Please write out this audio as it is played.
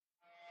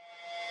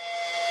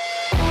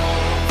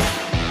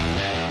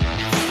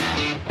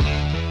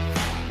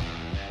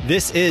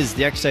This is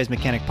the Exercise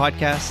Mechanic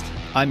Podcast.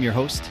 I'm your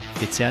host,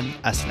 Etienne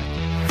Assenet.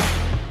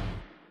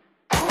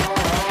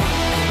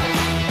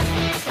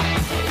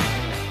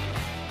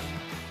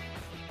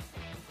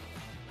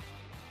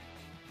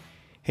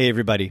 Hey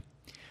everybody.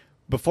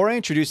 Before I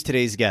introduce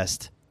today's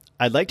guest,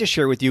 I'd like to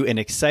share with you an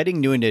exciting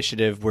new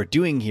initiative we're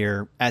doing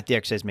here at the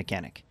Exercise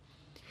Mechanic.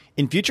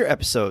 In future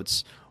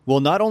episodes,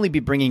 we'll not only be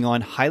bringing on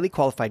highly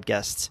qualified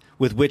guests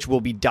with which we'll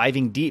be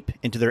diving deep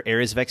into their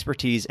areas of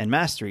expertise and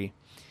mastery,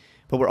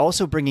 but we're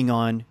also bringing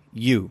on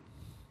you.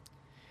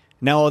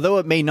 Now, although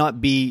it may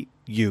not be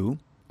you,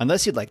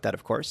 unless you'd like that,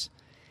 of course,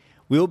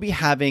 we will be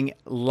having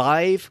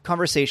live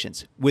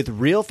conversations with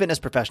real fitness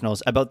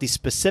professionals about the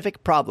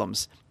specific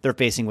problems they're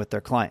facing with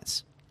their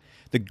clients.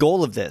 The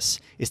goal of this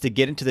is to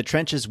get into the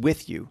trenches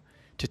with you,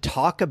 to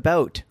talk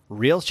about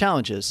real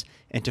challenges,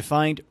 and to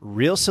find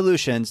real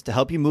solutions to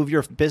help you move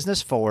your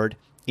business forward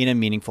in a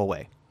meaningful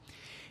way.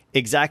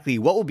 Exactly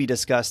what will be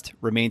discussed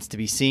remains to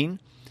be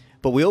seen,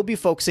 but we'll be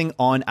focusing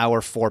on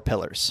our 4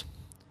 pillars: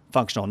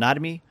 functional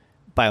anatomy,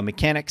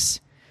 biomechanics,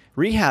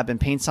 rehab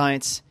and pain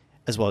science,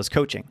 as well as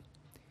coaching.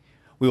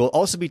 We will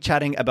also be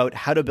chatting about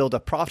how to build a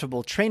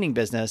profitable training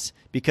business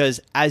because,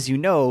 as you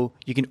know,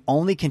 you can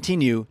only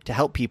continue to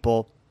help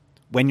people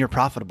when you're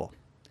profitable.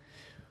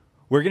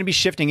 We're going to be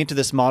shifting into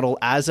this model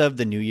as of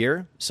the new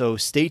year, so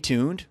stay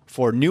tuned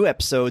for new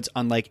episodes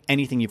unlike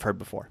anything you've heard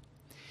before.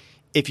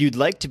 If you'd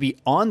like to be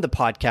on the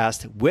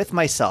podcast with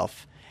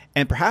myself,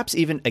 and perhaps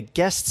even a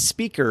guest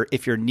speaker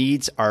if your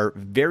needs are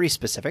very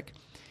specific,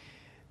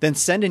 then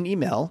send an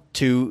email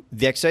to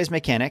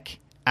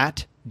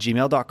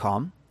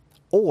theexercisemechanic@gmail.com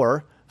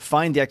or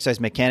find The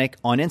Exercise Mechanic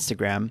on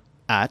Instagram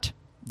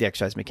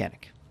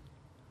 @theexercisemechanic.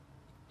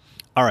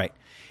 All right,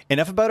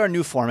 enough about our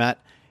new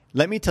format.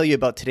 Let me tell you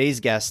about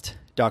today's guest,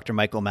 Dr.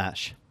 Michael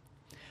Mash.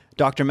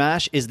 Dr.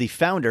 Mash is the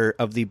founder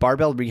of the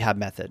Barbell Rehab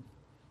method,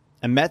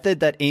 a method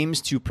that aims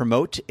to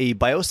promote a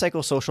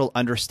biopsychosocial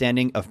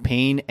understanding of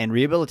pain and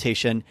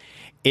rehabilitation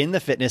in the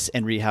fitness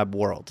and rehab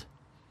world.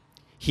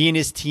 He and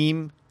his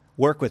team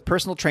work with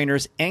personal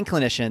trainers and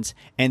clinicians,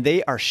 and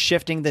they are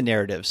shifting the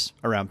narratives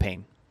around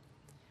pain.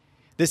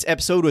 This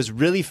episode was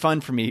really fun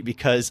for me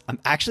because I'm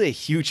actually a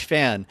huge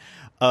fan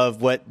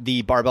of what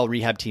the Barbell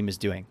Rehab team is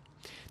doing.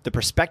 The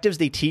perspectives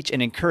they teach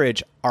and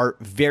encourage are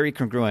very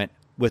congruent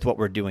with what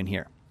we're doing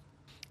here.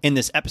 In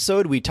this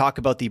episode, we talk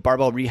about the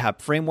Barbell Rehab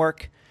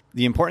framework,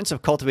 the importance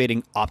of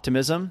cultivating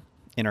optimism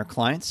in our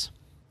clients,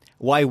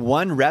 why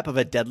one rep of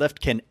a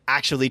deadlift can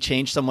actually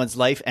change someone's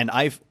life, and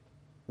I've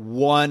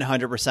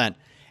 100%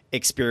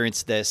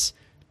 experienced this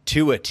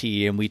to a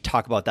T, and we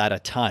talk about that a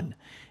ton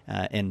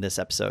in this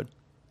episode.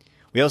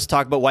 We also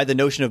talk about why the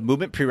notion of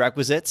movement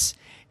prerequisites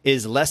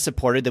is less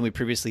supported than we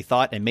previously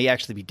thought and may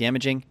actually be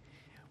damaging.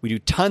 We do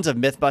tons of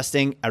myth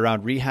busting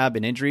around rehab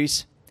and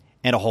injuries,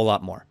 and a whole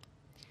lot more.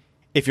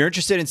 If you're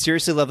interested in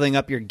seriously leveling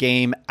up your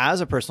game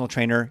as a personal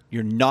trainer,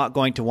 you're not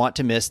going to want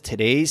to miss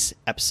today's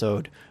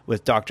episode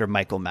with Dr.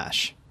 Michael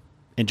Mash.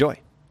 Enjoy.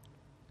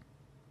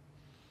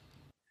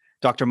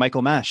 Dr.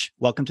 Michael Mash,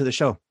 welcome to the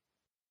show.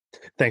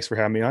 Thanks for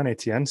having me on,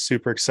 Etienne.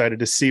 Super excited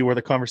to see where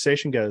the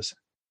conversation goes.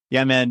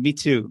 Yeah, man. Me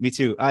too.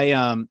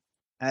 I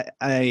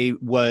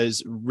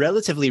was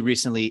relatively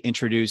recently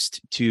introduced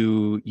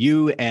to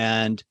you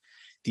and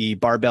the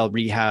Barbell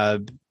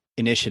Rehab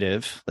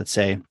initiative, let's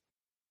say.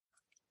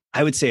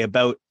 I would say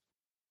about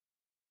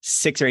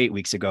 6 or 8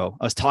 weeks ago.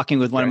 I was talking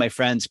with one of my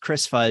friends,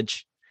 Chris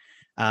Fudge,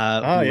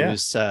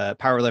 who's a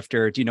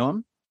powerlifter. Do you know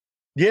him?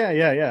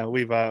 Yeah.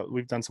 We've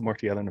done some work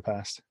together in the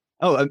past.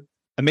 Oh,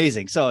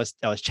 amazing. So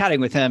I was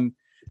chatting with him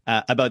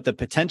about the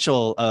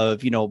potential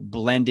of,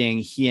 blending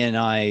he and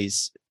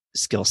I's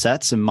skill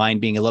sets, and mine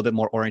being a little bit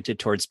more oriented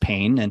towards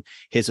pain and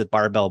his with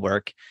barbell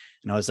work.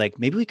 And I was like,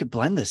 maybe we could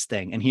blend this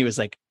thing. And he was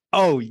like,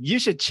 oh, you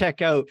should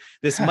check out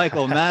this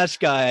Michael Mash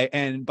guy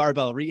and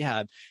Barbell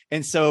Rehab.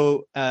 And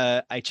so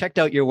I checked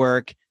out your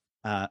work.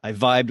 I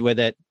vibed with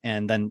it.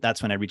 And then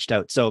that's when I reached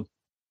out. So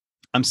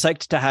I'm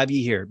psyched to have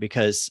you here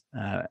because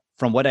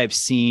from what I've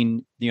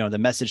seen, the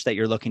message that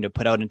you're looking to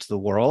put out into the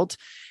world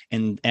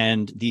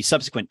and the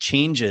subsequent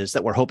changes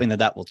that we're hoping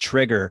that will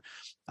trigger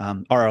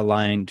are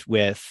aligned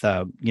with,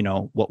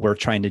 what we're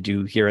trying to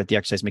do here at the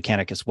Exercise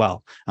Mechanic as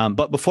well.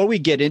 But before we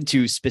get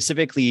into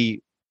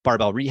specifically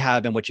Barbell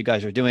Rehab and what you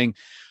guys are doing,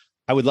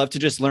 I would love to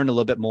just learn a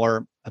little bit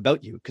more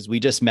about you because we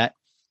just met.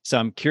 So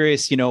I'm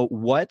curious,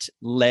 what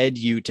led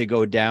you to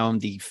go down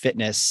the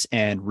fitness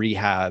and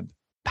rehab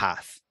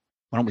path?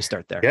 Why don't we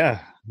start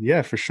there?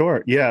 Yeah, for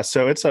sure. Yeah.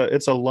 So it's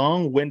a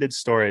long-winded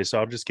story. So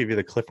I'll just give you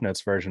the Cliff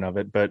Notes version of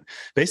it. But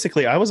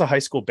basically I was a high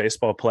school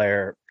baseball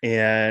player,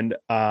 and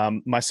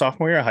my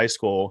sophomore year of high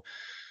school,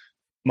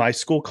 my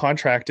school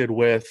contracted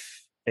with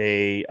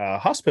a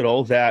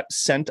hospital that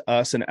sent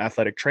us an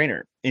athletic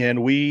trainer,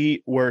 and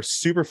we were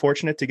super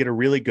fortunate to get a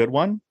really good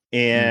one.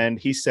 And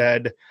he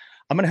said,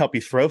 I'm going to help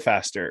you throw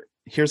faster.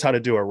 Here's how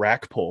to do a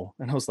rack pull.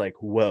 And I was like,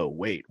 whoa,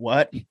 wait,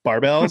 what?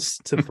 Barbells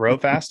to throw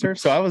faster?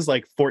 So I was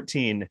like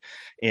 14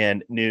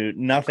 and knew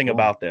nothing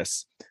about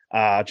this.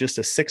 Just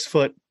a 6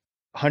 foot,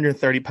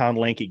 130 pound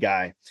lanky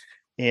guy.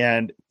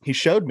 and he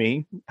showed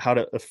me how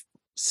to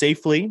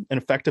safely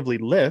and effectively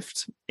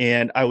lift.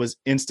 And I was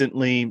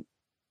instantly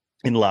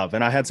in love.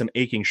 And I had some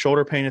aching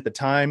shoulder pain at the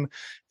time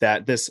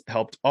that this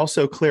helped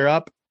also clear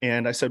up.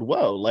 And I said,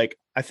 whoa, like,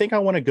 I think I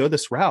want to go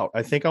this route.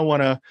 I think I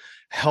want to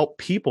help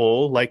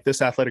people like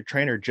this athletic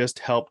trainer just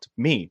helped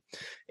me.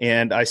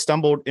 And I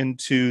stumbled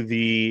into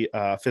the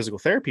physical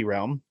therapy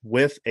realm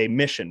with a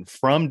mission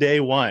from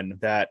day one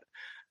that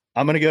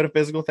I'm going to go to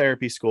physical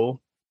therapy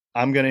school.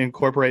 I'm going to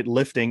incorporate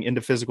lifting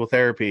into physical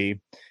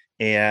therapy.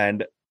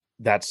 And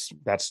that's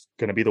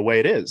going to be the way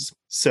it is.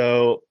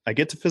 So I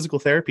get to physical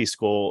therapy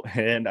school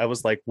and I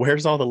was like,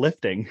 where's all the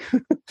lifting?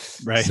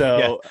 Right.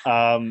 So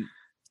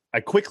I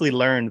quickly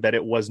learned that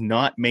it was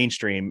not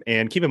mainstream.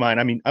 And keep in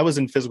mind, I mean, I was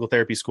in physical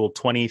therapy school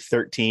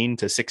 2013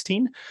 to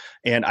 16,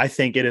 and I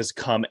think it has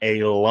come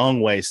a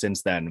long way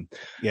since then.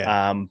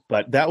 Yeah.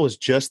 But that was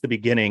just the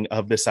beginning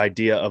of this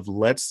idea of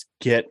let's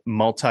get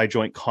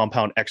multi-joint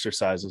compound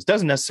exercises.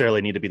 Doesn't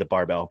necessarily need to be the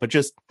barbell, but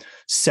just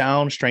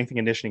sound strength and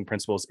conditioning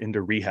principles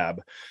into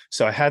rehab.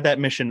 So I had that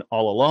mission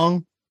all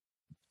along.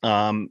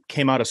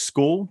 Came out of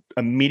school,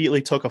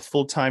 immediately took a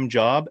full-time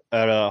job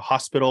at a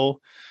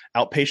hospital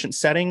outpatient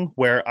setting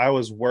where I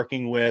was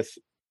working with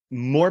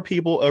more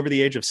people over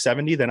the age of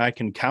 70 than I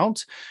can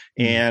count.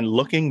 And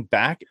looking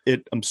back,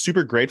 I'm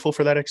super grateful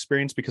for that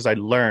experience because I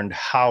learned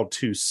how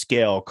to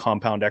scale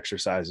compound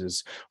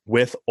exercises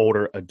with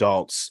older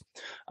adults.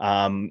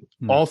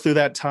 All through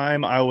that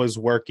time, I was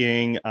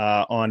working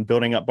on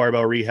building up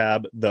Barbell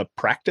Rehab, the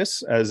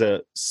practice as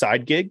a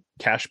side gig,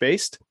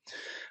 cash-based.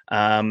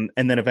 And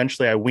then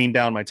eventually I weaned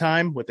down my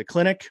time with the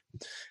clinic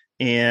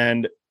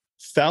and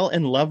fell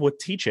in love with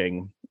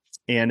teaching.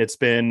 And it's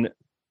been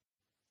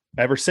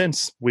ever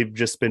since. We've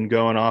just been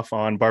going off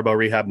on Barbell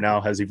Rehab now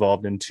has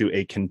evolved into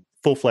a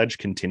full-fledged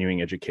continuing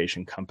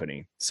education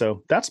company.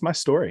 So that's my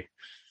story.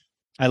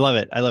 I love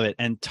it. I love it.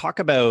 And talk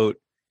about,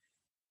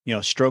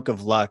 stroke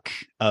of luck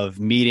of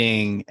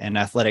meeting an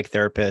athletic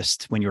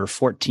therapist when you were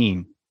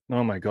 14.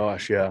 Oh my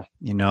gosh. Yeah.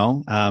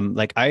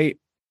 Like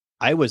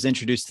I was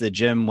introduced to the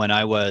gym when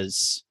I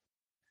was,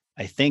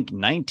 I think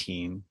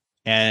 19.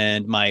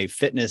 And my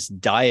fitness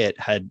diet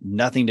had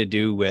nothing to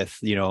do with,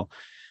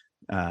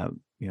 I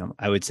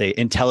would say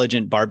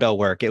intelligent barbell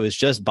work. It was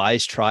just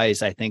buys,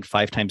 tries, I think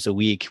 5 times a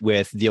week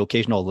with the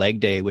occasional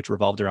leg day, which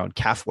revolved around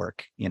calf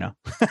work,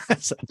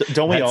 So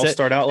don't we all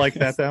start out like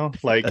that though?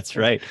 Like that's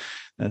right.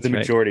 That's the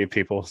majority of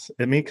people.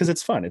 I mean, because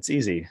it's fun, it's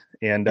easy.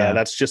 And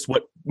that's just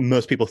what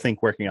most people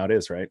think working out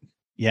is, right?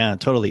 Yeah,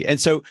 totally.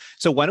 And so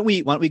why don't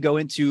we go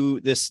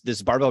into this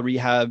barbell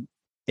rehab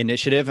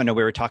initiative? I know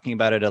we were talking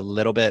about it a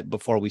little bit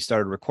before we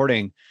started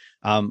recording,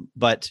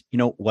 but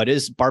what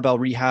is Barbell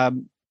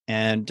Rehab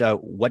and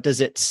what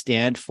does it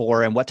stand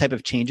for, and what type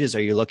of changes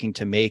are you looking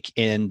to make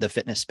in the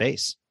fitness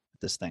space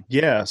with this thing?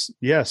 Yes.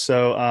 Yeah.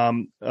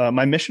 So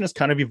my mission has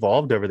kind of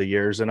evolved over the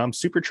years, and I'm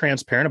super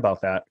transparent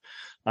about that.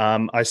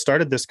 I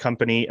started this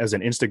company as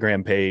an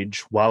Instagram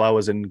page while I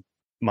was in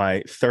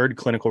my 3rd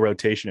clinical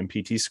rotation in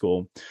PT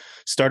school.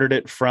 Started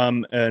it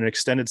from an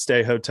extended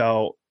stay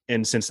hotel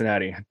in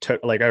Cincinnati.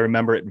 Like I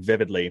remember it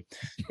vividly.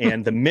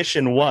 And the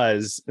mission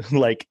was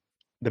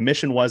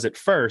at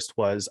first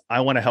was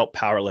I want to help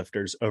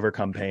powerlifters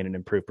overcome pain and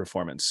improve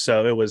performance.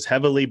 So it was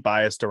heavily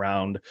biased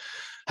around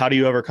how do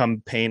you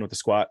overcome pain with a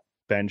squat,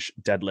 bench,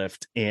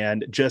 deadlift,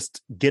 and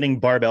just getting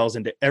barbells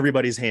into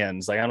everybady's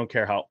hands. Like, I don't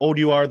care how old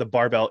you are, the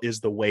barbell is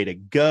the way to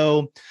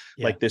go.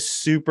 Yeah. Like this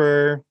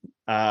super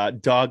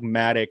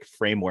dogmatic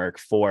framework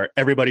for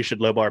everybody should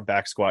low bar,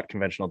 back squat,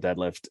 conventional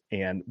deadlift,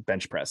 and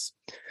bench press.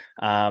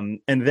 And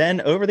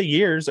then over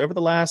the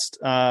last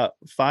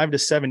 5 to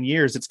 7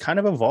 years, it's kind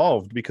of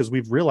evolved because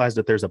we've realized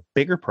that there's a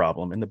bigger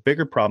problem. And the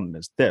bigger problem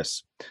is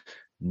this: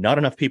 not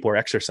enough people are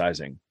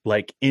exercising,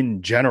 like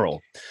in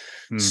general.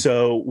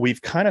 So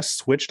we've kind of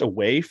switched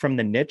away from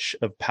the niche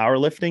of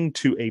powerlifting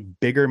to a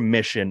bigger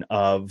mission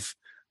of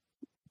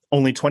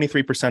only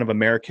 23% of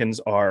Americans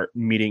are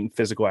meeting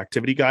physical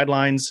activity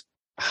guidelines.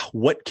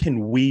 What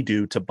can we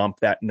do to bump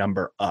that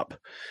number up?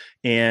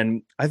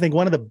 And I think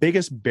one of the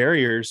biggest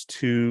barriers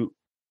to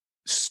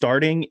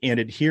starting and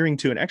adhering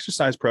to an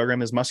exercise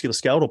program is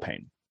musculoskeletal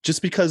pain,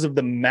 just because of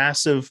the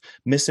massive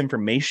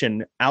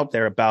misinformation out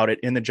there about it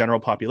in the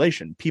general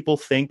population. People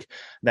think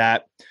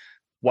that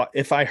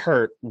if I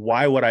hurt,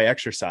 why would I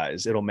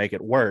exercise? It'll make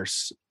it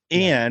worse.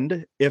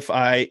 And if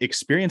I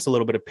experience a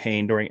little bit of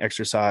pain during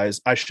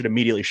exercise, I should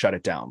immediately shut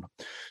it down.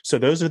 So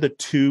those are the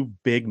 2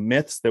 big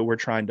myths that we're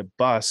trying to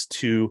bust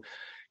to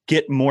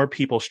get more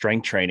people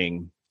strength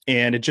training.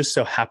 And it just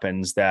so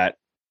happens that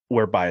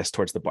we're biased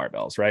towards the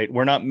barbells, right?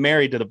 We're not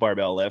married to the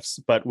barbell lifts,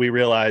 but we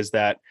realize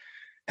that,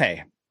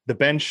 hey, the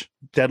bench,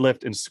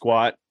 deadlift, and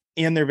squat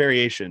and their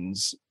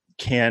variations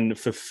can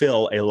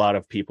fulfill a lot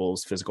of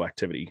people's physical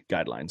activity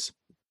guidelines.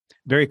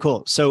 Very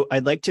cool. So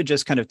I'd like to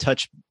just kind of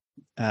touch,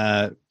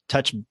 I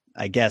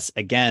guess,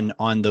 again,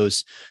 on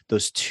those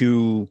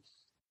 2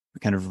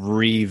 kind of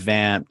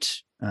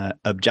revamped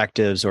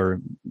objectives or,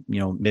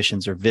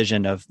 missions or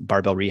vision of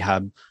Barbell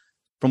Rehab.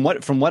 From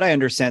what I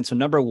understand, so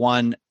number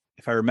 1,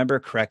 if I remember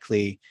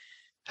correctly,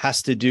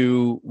 has to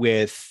do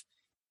with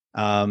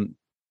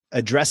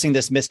addressing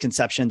this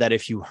misconception that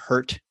if you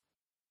hurt,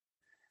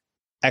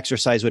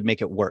 exercise would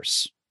make it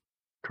worse.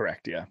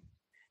 Correct. Yeah.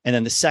 And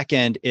then the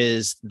second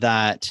is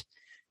that,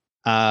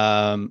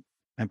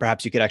 and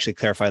perhaps you could actually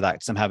clarify that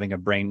because I'm having a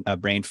brain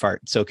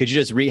fart. So could you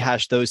just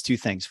rehash those two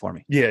things for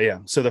me? Yeah.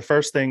 So the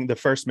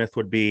first myth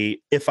would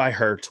be, if I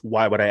hurt,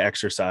 why would I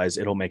exercise?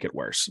 It'll make it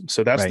worse.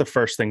 So that's the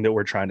first thing that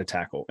we're trying to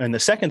tackle. And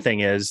the second thing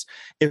is,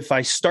 if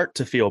I start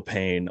to feel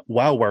pain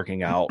while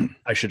working out,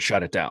 I should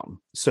shut it down.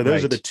 So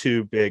those are the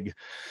two big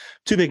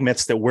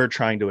myths that we're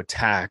trying to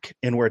attack,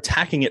 and we're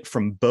attacking it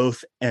from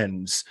both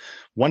ends.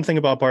 One thing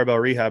about Barbell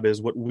Rehab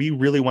is what we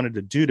really wanted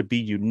to do to be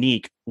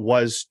unique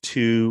was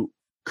to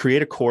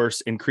create a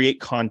course and create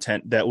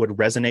content that would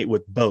resonate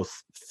with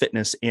both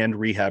fitness and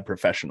rehab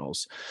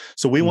professionals.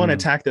 So we want to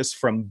attack this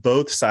from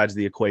both sides of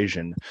the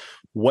equation.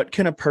 What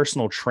can a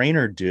personal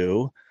trainer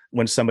do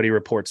when somebody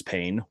reports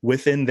pain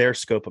within their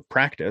scope of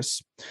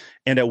practice?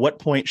 And at what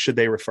point should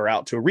they refer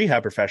out to a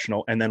rehab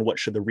professional? And then what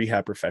should the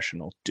rehab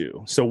professional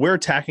do? So we're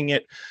attacking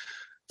it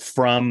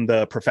from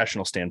the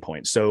professional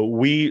standpoint.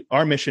 So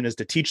our mission is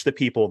to teach the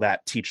people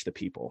that teach the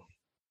people.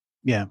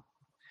 Yeah.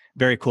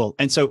 Very cool.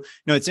 And so,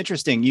 it's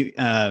interesting. 2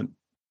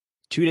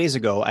 days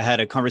ago, I had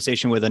a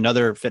conversation with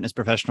another fitness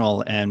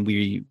professional, and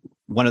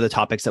one of the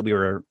topics that we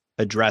were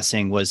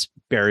addressing was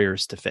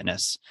barriers to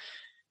fitness.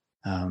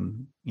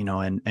 And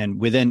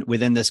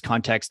within this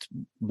context,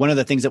 one of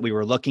the things that we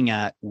were looking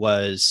at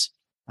was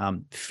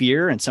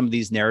fear and some of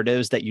these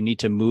narratives that you need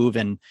to move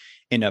in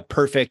a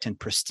perfect and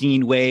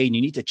pristine way. And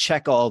you need to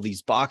check all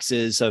these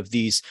boxes of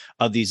these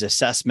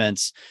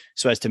assessments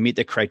so as to meet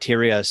the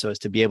criteria, so as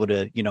to be able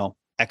to,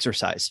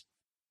 exercise.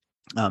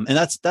 And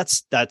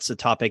that's a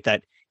topic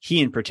that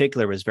he in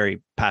particular was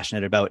very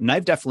passionate about. And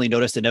I've definitely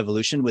noticed an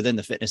evolution within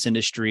the fitness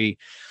industry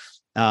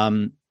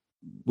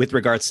with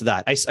regards to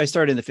that. I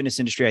started in the fitness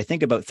industry, I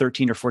think about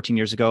 13 or 14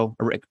 years ago,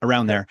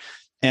 around there.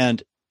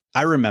 And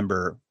I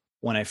remember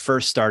when I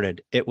first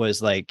started, it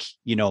was like,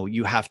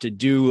 you have to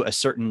do a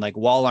certain like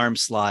wall arm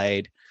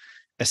slide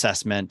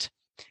assessment,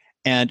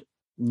 and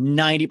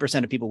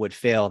 90% of people would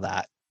fail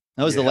that.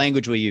 That was the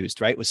language we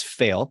used, right? Was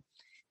fail.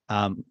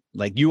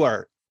 Like, you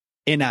are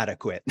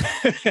inadequate.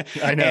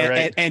 I know,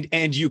 right?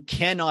 And you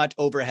cannot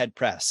overhead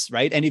press,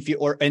 right? And if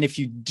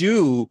you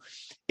do,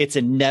 it's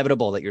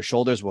inevitable that your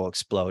shoulders will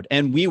explode.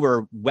 And we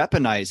were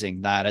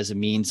weaponizing that as a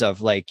means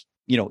of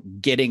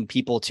getting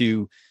people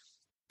to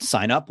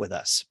sign up with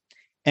us.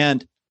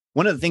 And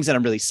one of the things that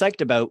I'm really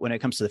psyched about when it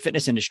comes to the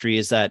fitness industry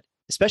is that,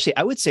 especially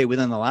I would say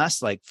within the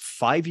last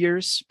 5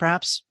 years,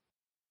 perhaps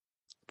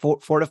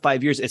 4 to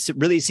 5 years, it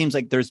really seems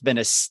like there's been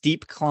a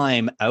steep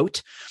climb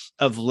out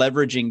of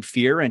leveraging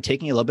fear and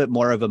taking a little bit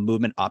more of a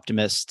movement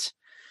optimist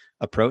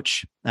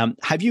approach.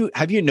 Have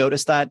you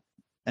noticed that?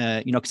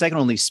 Because I can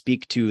only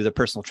speak to the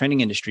personal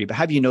training industry, but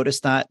have you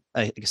noticed that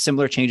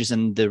similar changes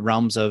in the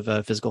realms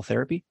of physical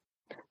therapy?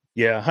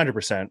 Yeah,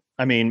 100%.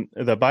 I mean,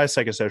 the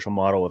biopsychosocial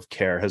model of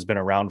care has been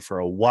around for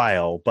a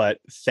while, but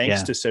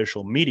thanks to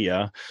social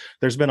media,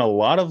 there's been a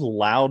lot of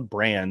loud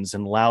brands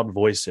and loud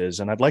voices.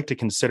 And I'd like to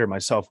consider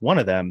myself one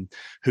of them,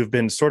 who've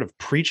been sort of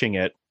preaching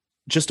it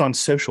just on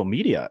social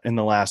media in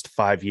the last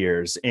 5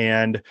 years.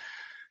 And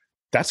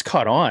that's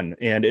caught on,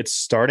 and it's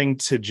starting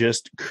to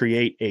just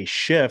create a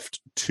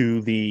shift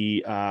to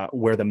the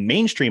where the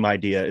mainstream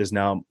idea is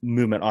now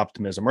movement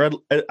optimism, or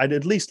I'd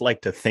at least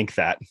like to think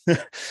that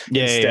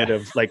instead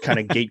of kind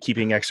of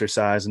gatekeeping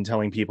exercise and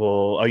telling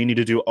people, oh, you need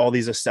to do all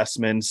these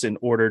assessments in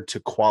order to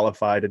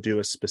qualify to do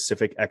a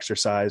specific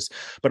exercise.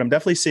 But I'm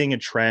definitely seeing a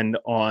trend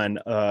on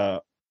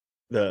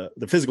the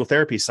physical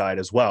therapy side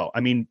as well.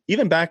 I mean,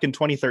 even back in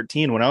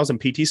 2013, when I was in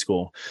PT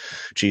school,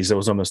 geez, that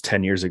was almost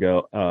 10 years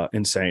ago.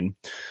 Insane.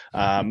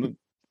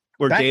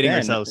 We're dating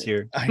ourselves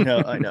here. I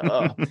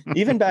know.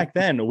 Even back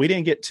then, we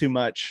didn't get too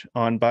much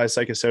on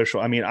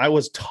biopsychosocial. I mean, I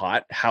was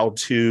taught how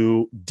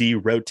to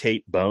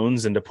derotate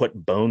bones and to put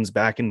bones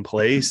back in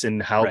place,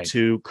 and how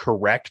to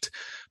correct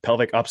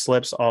pelvic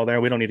upslips, all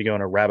there. We don't need to go in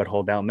a rabbit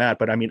hole down that.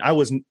 But I mean, I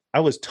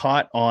was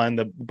taught on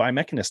the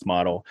biomechanist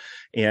model,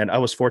 and I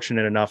was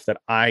fortunate enough that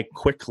I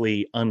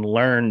quickly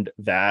unlearned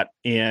that,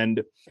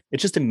 and it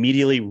just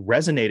immediately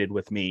resonated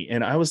with me.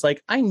 And I was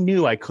like, I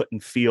knew I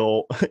couldn't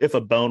feel if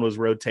a bone was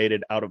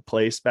rotated out of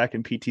place back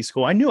in PT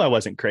school. I knew I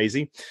wasn't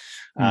crazy.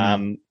 So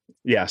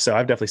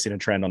I've definitely seen a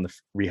trend on the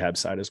rehab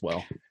side as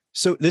well.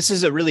 So this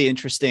is a really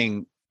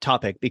interesting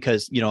topic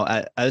because,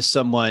 as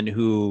someone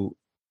who,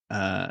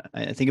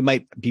 I think it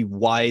might be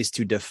wise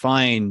to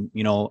define,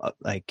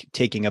 like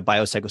taking a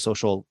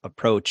biopsychosocial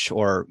approach,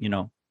 or,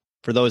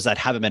 for those that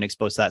haven't been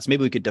exposed to that. So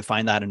maybe we could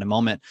define that in a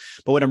moment.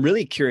 But what I'm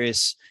really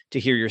curious to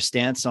hear your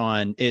stance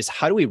on is,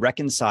 how do we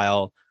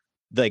reconcile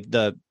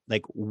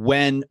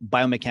when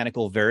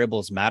biomechanical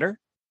variables matter?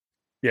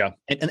 Yeah.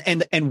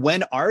 And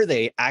when are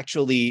they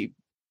actually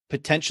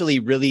potentially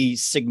really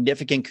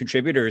significant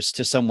contributors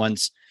to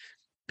someone's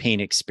pain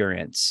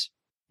experience?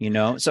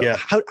 So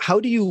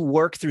how do you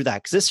work through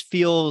that? Because this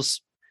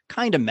feels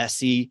kind of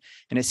messy,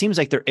 and it seems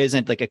like there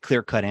isn't like a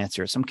clear-cut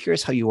answer. So I'm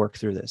curious how you work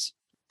through this.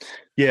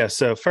 Yeah.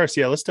 So first,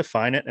 yeah, let's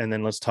define it and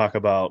then let's talk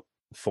about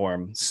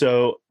form.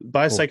 So Cool.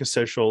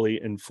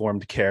 biopsychosocially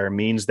informed care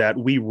means that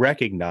we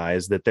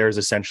recognize that there's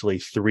essentially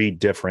three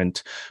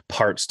different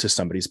parts to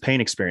somebody's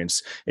pain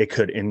experience. It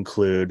could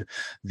include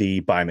the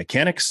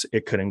biomechanics,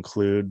 it could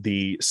include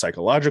the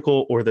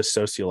psychological or the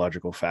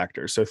sociological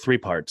factors. So three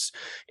parts.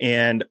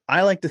 And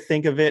I like to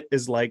think of it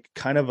as like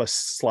kind of a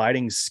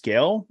sliding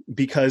scale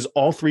because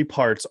all three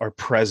parts are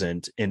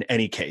present in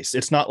any case.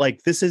 It's not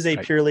like this is a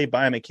Right. purely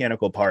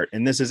biomechanical part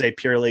and this is a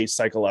purely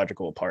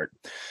psychological part,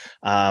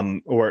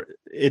 or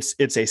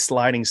it's a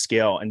sliding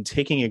scale. And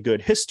taking a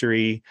good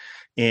history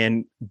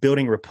and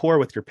building rapport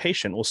with your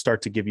patient will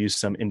start to give you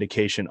some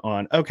indication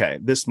on, okay,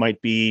 this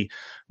might be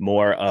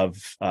more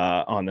of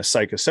on the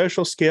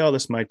psychosocial scale,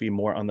 this might be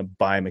more on the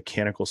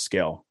biomechanical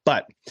scale.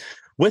 But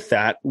with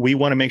that, we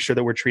want to make sure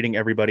that we're treating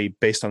everybody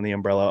based on the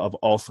umbrella of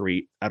all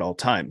three at all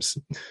times.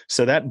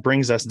 So that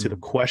brings us to the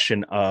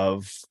question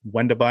of,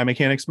 when do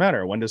biomechanics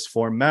matter? When does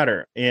form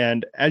matter?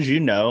 And as you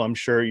know, I'm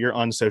sure you're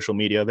on social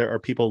media, there are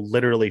people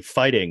literally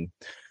fighting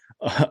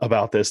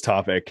about this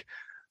topic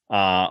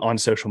on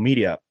social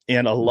media.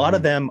 And a lot of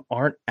Mm-hmm. them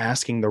aren't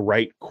asking the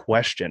right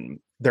question.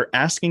 They're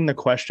asking the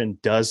question,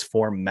 does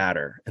form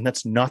matter? And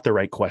that's not the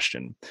right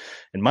question.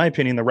 In my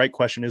opinion, the right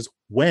question is,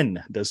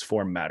 when does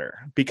form matter?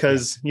 Yeah.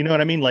 Because you know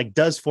what I mean? Like,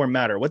 does form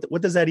matter?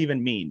 What does that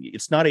even mean?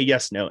 It's not a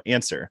yes, no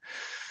answer.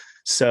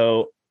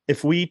 So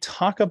if we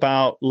talk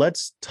about,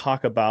 let's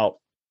talk about,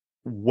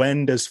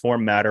 when does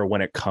form matter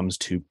when it comes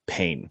to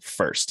pain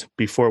first,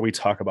 before we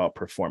talk about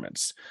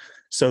performance.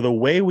 So the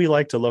way we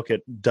like to look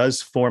at,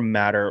 does form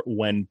matter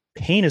when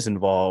pain is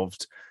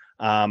involved,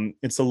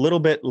 it's a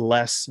little bit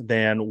less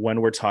than when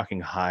we're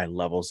talking high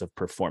levels of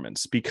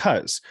performance,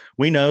 because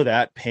we know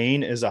that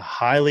pain is a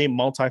highly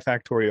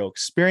multifactorial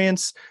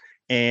experience.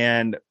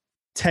 And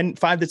 5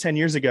 to 10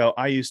 years ago,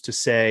 I used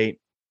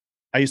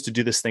to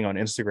do this thing on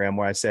Instagram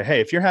where I say,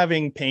 hey, if you're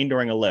having pain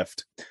during a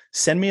lift,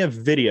 send me a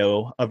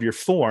video of your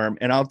form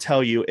and I'll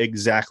tell you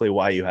exactly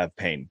why you have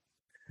pain.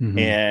 Mm-hmm.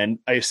 And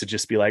I used to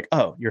just be like,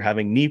 oh, you're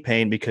having knee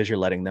pain because you're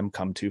letting them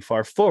come too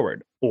far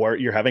forward, or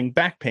you're having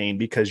back pain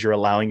because you're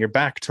allowing your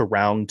back to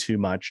round too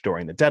much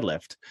during the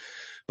deadlift.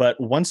 But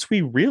once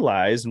we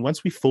realize, and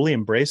once we fully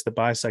embrace the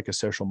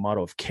biopsychosocial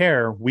model of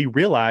care, we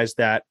realize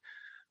that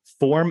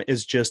form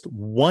is just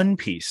one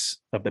piece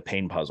of the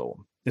pain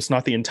puzzle. It's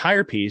not the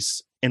entire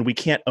piece, and we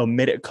can't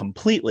omit it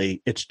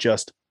completely. It's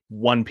just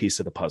one piece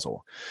of the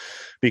puzzle,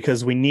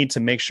 because we need to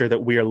make sure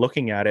that we are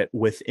looking at it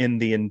within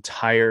the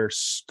entire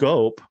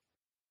scope,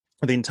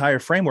 the entire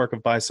framework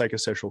of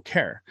biopsychosocial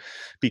care.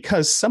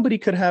 Because somebody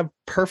could have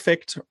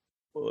perfect,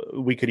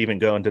 we could even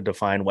go into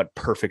define what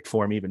perfect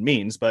form even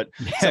means, but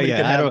Yeah, somebody could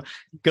yeah. I have, don't.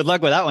 Good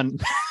luck with that one.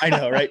 I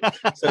know, right?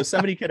 So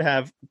somebody could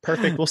have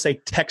perfect, we'll say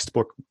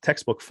textbook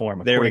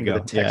form There we according to the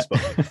go.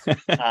 Yeah.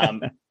 textbook.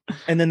 Um,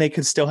 and then they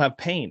could still have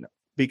pain,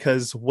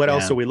 because what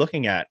else Yeah. are we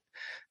looking at?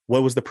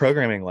 What was the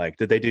programming like?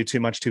 Did they do too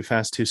much, too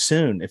fast, too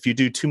soon? If you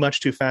do too much,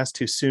 too fast,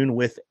 too soon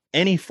with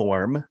any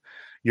form,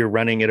 you're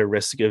running at a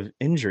risk of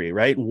injury,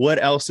 right? What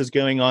else is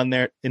going on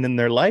there in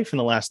their life in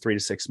the last 3 to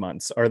 6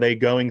 months? Are they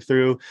going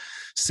through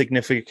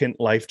significant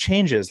life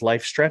changes,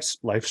 life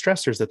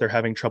stressors that they're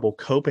having trouble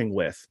coping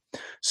with?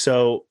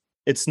 So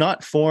it's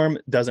not form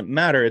doesn't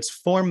matter. It's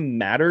form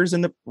matters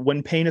in the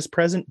when pain is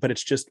present, but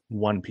it's just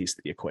one piece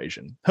of the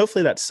equation.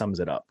 Hopefully that sums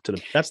it up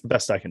that's the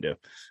best I can do.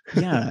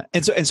 Yeah.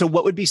 And so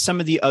what would be some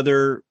of the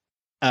other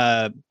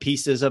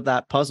pieces of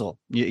that puzzle?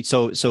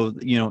 So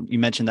you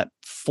mentioned that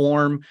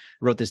form,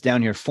 wrote this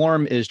down here.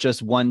 Form is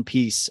just one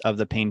piece of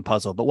the pain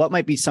puzzle, but what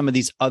might be some of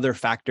these other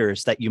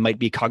factors that you might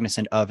be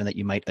cognizant of and that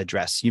you might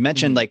address? You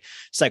mentioned like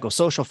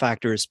psychosocial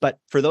factors, but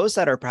for those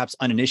that are perhaps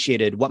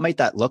uninitiated, what might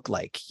that look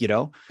like?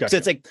 So it's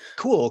Gotcha. like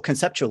cool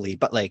conceptually,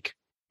 but like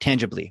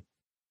tangibly.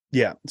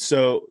 Yeah.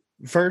 So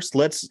first,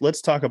 let's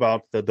talk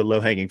about the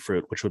low hanging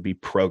fruit, which would be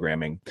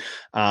programming.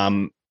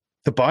 Um,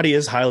 the body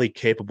is highly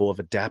capable of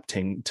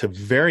adapting to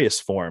various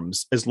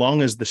forms as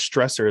long as the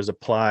stressor is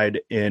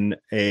applied in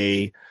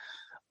a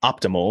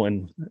optimal,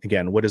 and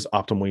again, what does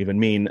optimal even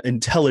mean?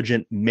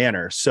 Intelligent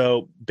manner.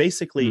 So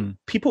basically, Mm.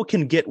 people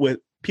can get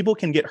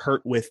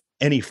hurt with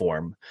any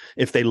form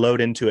if they load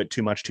into it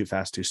too much, too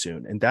fast, too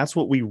soon. And that's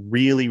what we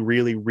really,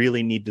 really,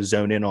 really need to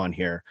zone in on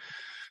here.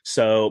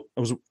 So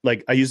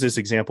I use this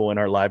example in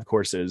our live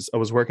courses. I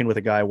was working with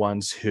a guy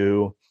once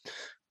who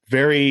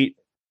very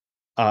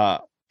uh,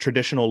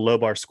 traditional low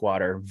bar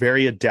squatter,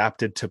 very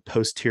adapted to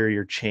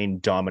posterior chain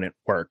dominant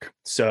work.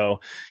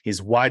 So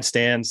he's wide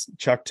stands,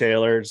 Chuck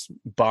Taylors,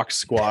 box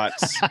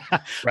squats, I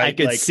right?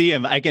 could see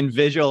him. I can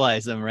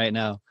visualize him right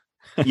now.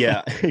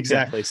 Yeah, Yeah.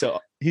 exactly. So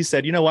he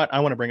said, you know what? I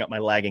want to bring up my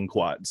lagging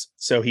quads.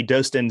 So he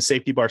dosed in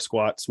safety bar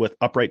squats with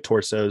upright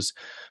torsos,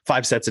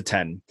 5 sets of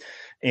 10.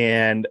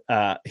 And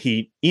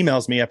he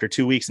emails me after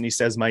 2 weeks and he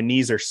says, my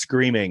knees are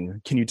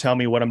screaming. Can you tell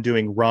me what I'm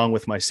doing wrong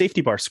with my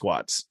safety bar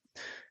squats?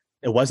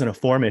 It wasn't a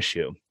form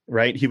issue,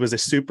 right? He was a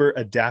super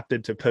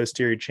adapted to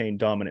posterior chain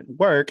dominant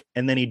work.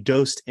 And then he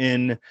dosed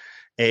in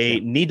a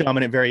knee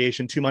dominant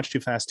variation too much, too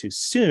fast, too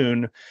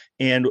soon.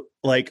 And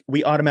like,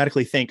 we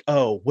automatically think,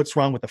 oh, what's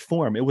wrong with the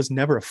form? It was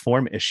never a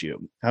form issue.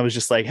 I was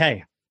just like,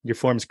 hey, your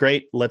form's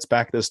great. Let's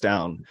back this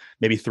down.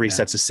 Maybe 3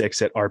 sets of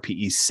 6 at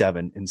RPE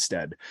 7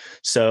 instead.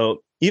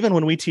 So even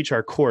when we teach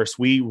our course,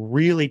 we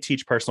really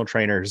teach personal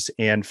trainers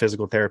and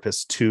physical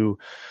therapists to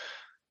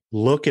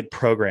look at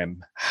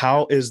program.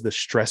 How is the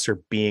stressor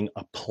being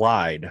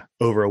applied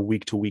over a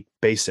week-to-week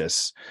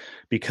basis?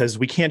 Because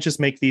we can't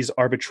just make these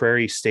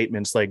arbitrary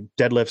statements like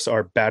deadlifts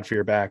are bad for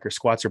your back or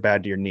squats are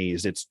bad to your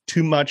knees. It's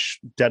too much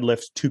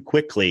deadlifts too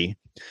quickly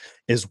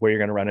is where you're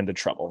going to run into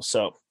trouble.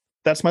 So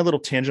that's my little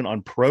tangent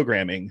on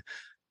programming.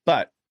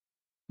 But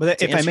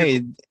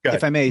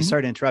if I may,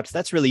 sorry to interrupt.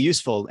 That's really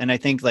useful. And I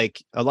think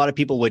like a lot of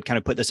people would kind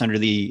of put this under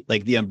the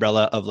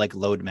umbrella of like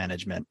load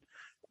management,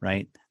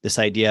 right? This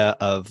idea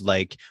of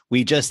like,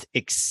 we just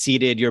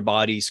exceeded your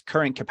body's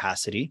current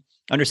capacity,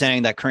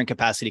 understanding that current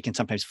capacity can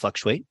sometimes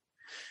fluctuate.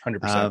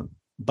 100%.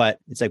 But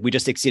it's like, we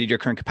just exceeded your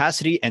current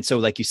capacity. And so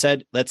like you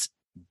said, let's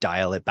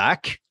dial it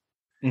back,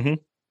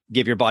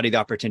 give your body the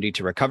opportunity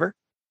to recover,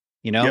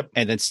 and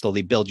then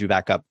slowly build you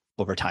back up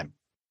over time.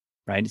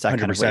 Right. Is that 100%.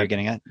 Kind of what you're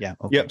getting at? Yeah.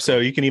 Okay. Yep. So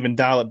you can even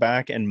dial it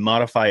back and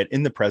modify it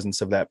in the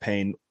presence of that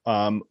pain.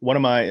 One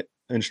of my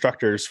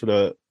instructors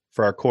for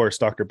our course,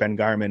 Dr. Ben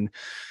Garman,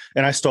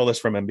 and I stole this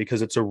from him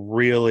because it's a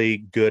really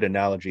good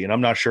analogy, and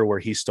I'm not sure where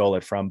he stole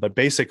it from, but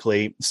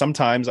basically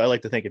sometimes I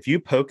like to think if you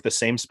poke the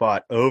same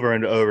spot over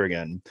and over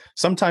again,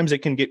 sometimes it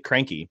can get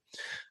cranky.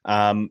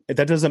 That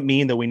doesn't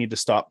mean that we need to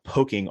stop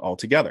poking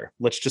altogether.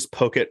 Let's just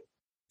poke it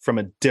from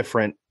a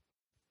different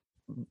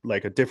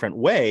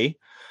way.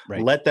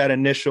 Right. Let that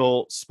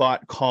initial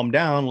spot calm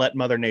down, let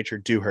Mother Nature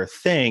do her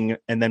thing,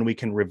 and then we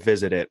can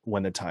revisit it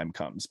when the time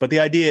comes. But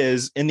the idea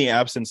is, in the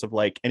absence of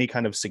like any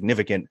kind of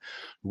significant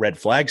red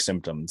flag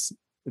symptoms,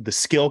 the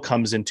skill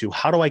comes into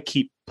how do I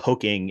keep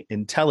poking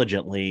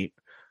intelligently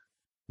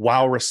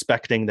while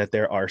respecting that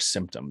there are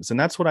symptoms? And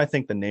that's what I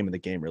think the name of the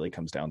game really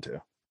comes down to.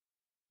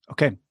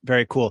 Okay,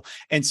 very cool.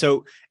 And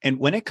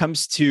when it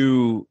comes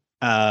to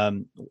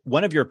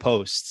one of your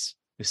posts,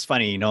 it's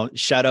funny,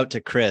 shout out to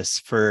Chris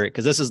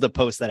because this is the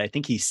post that I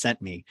think he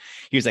sent me.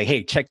 He was like,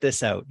 hey, check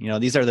this out.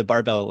 These are the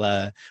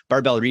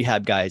barbell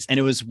rehab guys. And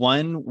it was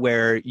one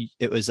where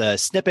it was a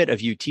snippet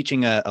of you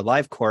teaching a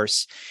live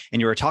course, and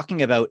you were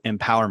talking about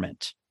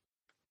empowerment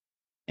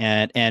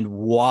and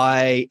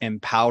why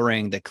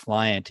empowering the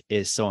client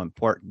is so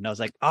important. And I was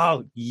like,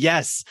 oh,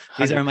 yes,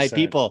 these 100%. Are my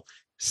people.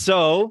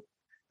 So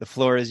the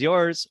floor is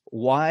yours.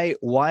 Why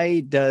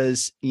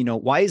is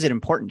it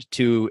important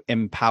to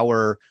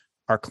empower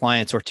our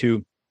clients or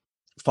to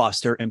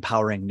foster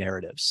empowering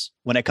narratives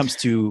when it comes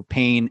to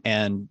pain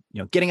and,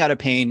 getting out of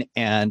pain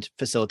and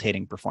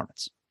facilitating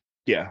performance?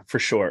 Yeah, for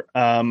sure.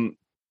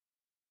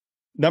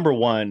 Number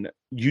one,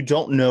 you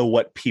don't know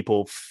what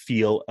people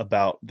feel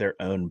about their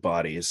own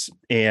bodies.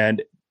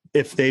 And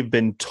if they've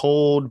been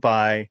told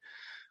by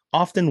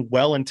often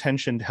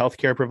well-intentioned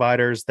healthcare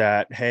providers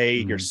that, hey,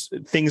 your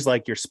things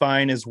like your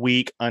spine is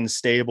weak,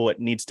 unstable, it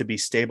needs to be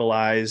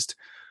stabilized.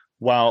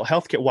 While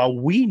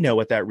we know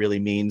what that really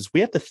means, we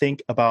have to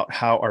think about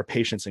how our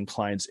patients and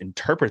clients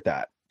interpret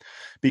that,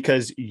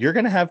 because you're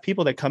going to have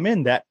people that come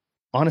in that,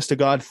 honest to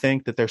God,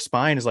 think that their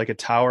spine is like a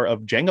tower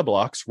of Jenga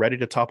blocks ready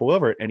to topple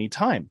over at any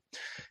time.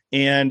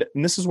 And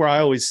this is where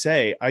I always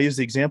say, I use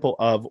the example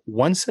of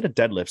one set of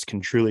deadlifts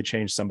can truly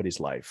change somebody's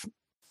life.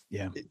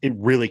 Yeah, it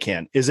really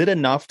can. Is it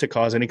enough to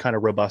cause any kind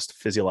of robust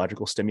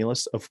physiological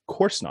stimulus? Of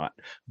course not.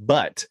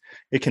 But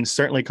it can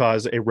certainly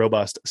cause a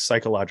robust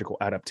psychological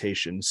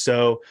adaptation.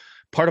 So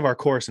part of our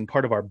course and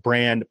part of our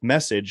brand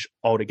message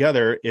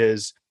altogether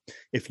is,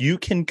 if you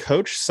can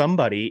coach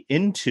somebody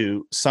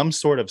into some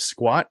sort of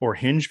squat or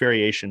hinge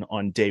variation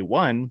on day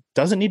one,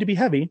 doesn't need to be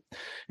heavy,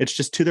 it's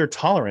just to their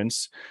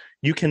tolerance,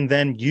 you can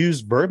then use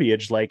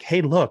verbiage like,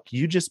 hey, look,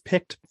 you just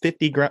picked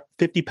 50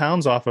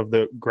 pounds off of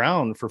the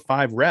ground for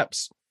 5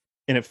 reps.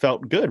 And it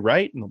felt good,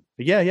 right? And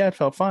yeah, it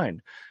felt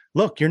fine.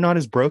 Look, you're not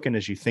as broken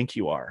as you think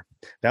you are.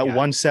 That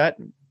one set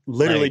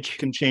literally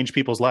can change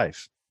people's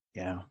life.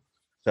 Yeah.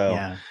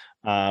 So,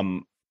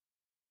 now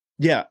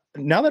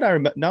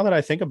that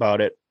I think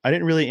about it, I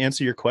didn't really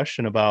answer your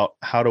question about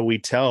how do we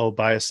tell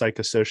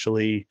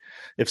biopsychosocially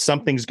if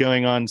something's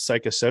going on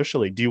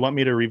psychosocially. Do you want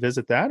me to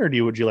revisit that, or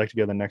would you like to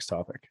go to the next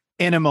topic?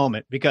 In a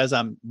moment, because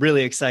I'm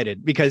really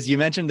excited, because you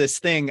mentioned this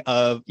thing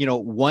of,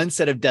 one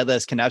set of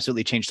deadlifts can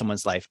absolutely change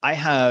someone's life. I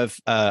have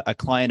a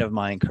client of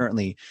mine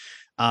currently,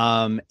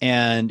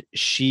 and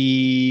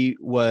she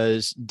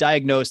was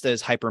diagnosed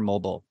as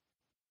hypermobile.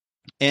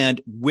 And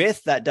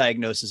with that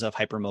diagnosis of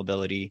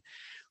hypermobility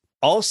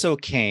also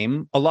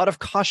came a lot of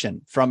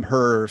caution from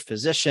her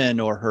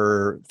physician or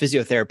her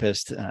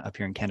physiotherapist up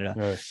here in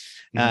Canada.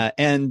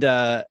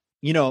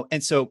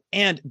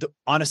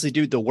 Honestly,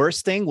 dude, the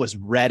worst thing was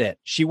Reddit.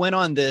 She went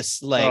on this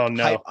she went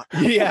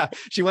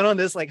on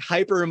this like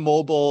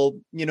hypermobile,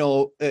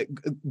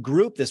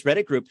 group, this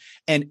Reddit group,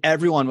 and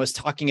everyone was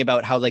talking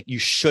about how like you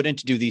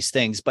shouldn't do these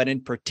things, but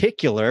in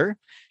particular,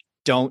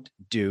 don't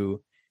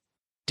do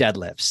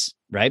deadlifts,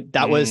 right?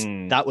 That was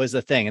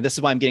the thing. And this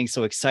is why I'm getting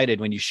so excited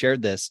when you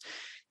shared this.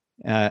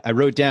 I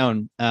wrote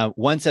down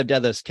one set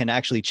of deadlifts can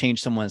actually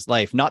change someone's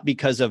life, not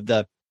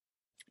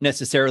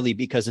necessarily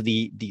because of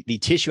the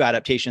tissue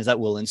adaptations that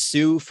will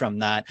ensue from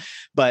that,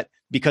 but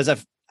because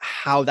of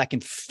how that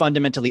can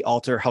fundamentally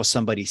alter how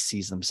somebody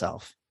sees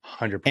themselves.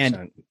 100%.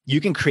 And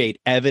you can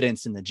create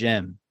evidence in the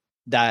gym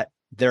that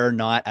they're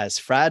not as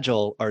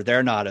fragile or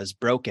they're not as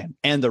broken.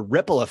 And the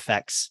ripple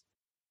effects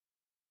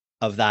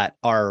of that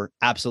are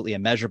absolutely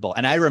immeasurable.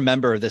 And I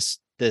remember this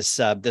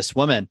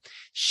woman,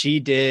 she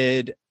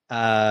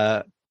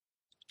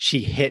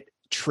hit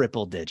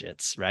triple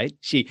digits, right?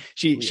 She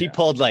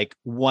pulled like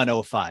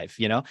 105,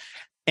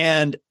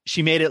 and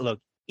she made it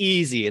look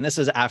easy. And this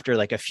was after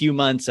like a few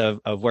months of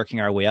working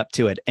our way up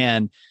to it.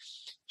 And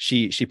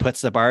she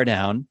puts the bar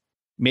down,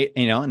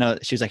 and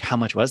she was like, how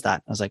much was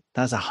that? I was like,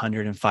 that's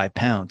 105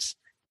 pounds.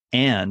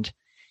 And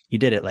you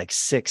did it like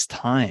 6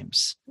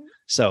 times.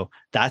 So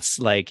that's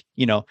like,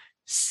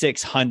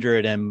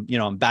 600, and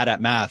I'm bad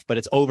at math, but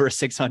it's over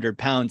 600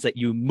 pounds that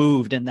you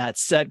moved in that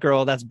set,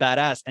 girl. That's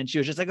badass. And she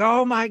was just like,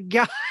 oh my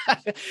God,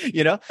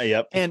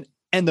 Yep. And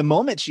the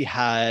moment she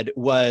had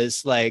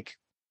was like,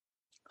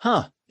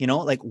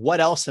 like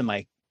what else am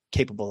I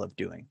capable of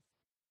doing?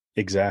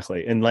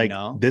 Exactly. And like,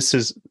 this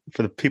is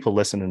for the people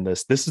listening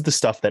to this is the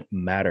stuff that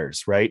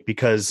matters, right?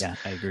 Because I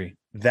agree.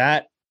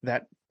 That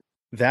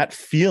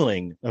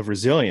feeling of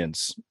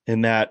resilience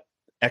and that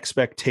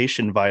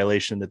expectation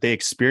violation that they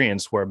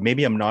experience where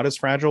maybe I'm not as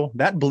fragile,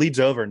 that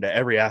bleeds over into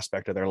every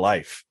aspect of their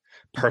life,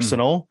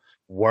 personal,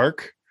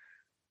 work,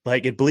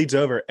 like it bleeds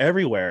over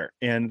everywhere.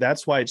 And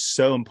that's why it's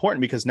so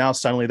important, because now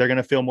suddenly they're going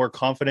to feel more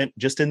confident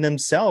just in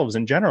themselves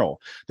in general.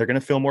 They're going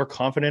to feel more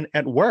confident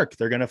at work.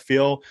 They're going to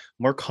feel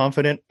more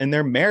confident in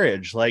their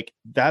marriage. Like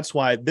that's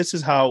why this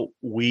is how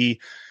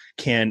we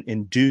can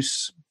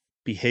induce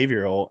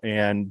behavioral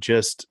and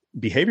just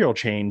behavioral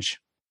change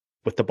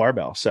with the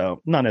barbell. So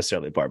not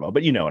necessarily barbell,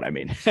 but you know what I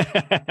mean.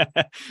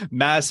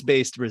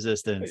 Mass-based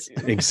resistance.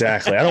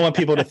 Exactly. I don't want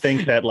people to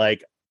think that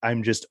like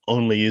I'm just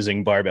only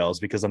using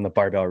barbells because I'm the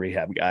barbell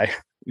rehab guy.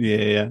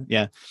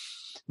 Yeah.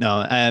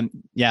 No.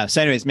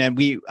 So anyways, man,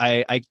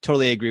 I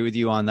totally agree with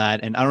you on that.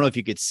 And I don't know if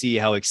you could see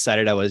how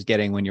excited I was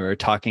getting when you were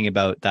talking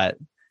about that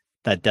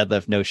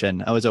deadlift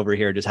notion. I was over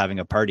here just having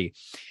a party.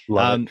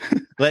 Love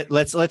it.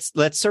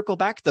 Let's circle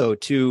back though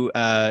to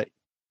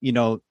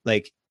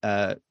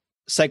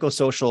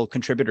psychosocial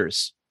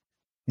contributors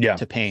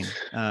to pain.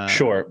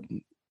 Sure.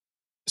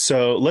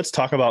 So let's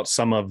talk about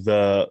some of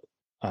the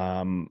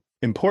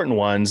important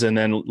ones, and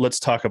then let's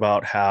talk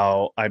about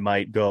how I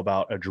might go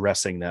about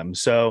addressing them.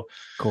 So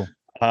cool.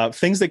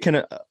 Things that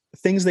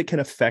can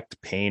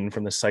affect pain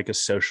from the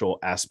psychosocial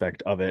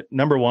aspect of it.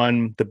 Number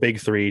one, the big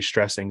 3: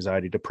 stress,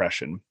 anxiety,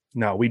 depression.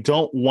 Now, we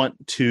don't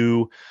want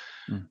to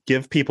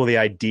give people the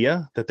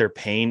idea that their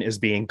pain is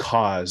being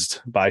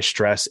caused by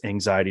stress,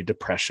 anxiety,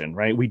 depression,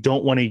 right? We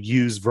don't want to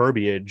use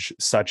verbiage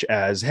such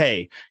as,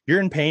 hey, you're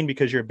in pain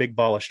because you're a big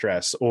ball of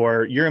stress,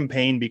 or you're in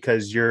pain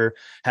because you're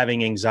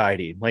having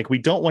anxiety. Like, we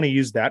don't want to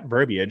use that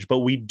verbiage, but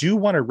we do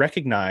want to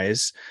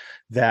recognize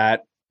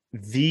that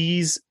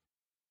these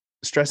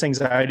stress,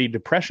 anxiety,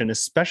 depression,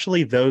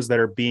 especially those that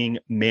are being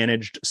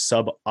managed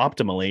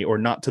suboptimally or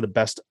not to the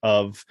best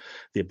of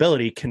the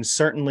ability, can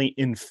certainly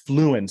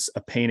influence a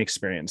pain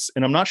experience.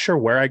 And I'm not sure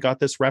where I got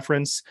this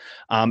reference.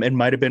 It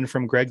might have been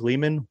from Greg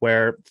Lehman,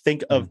 where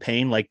think of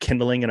pain like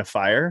kindling in a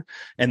fire.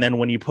 And then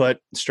when you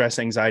put stress,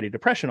 anxiety,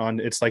 depression on,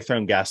 it's like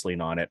throwing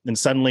gasoline on it. And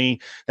suddenly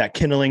that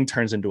kindling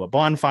turns into a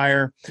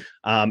bonfire.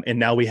 And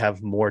now we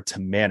have more to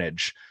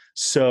manage.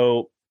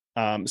 So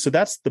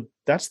that's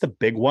the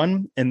big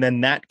one. And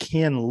then that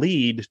can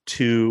lead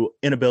to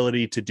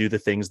inability to do the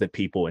things that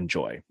people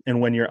enjoy.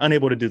 And when you're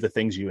unable to do the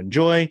things you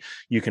enjoy,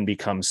 you can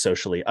become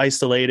socially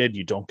isolated.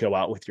 You don't go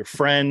out with your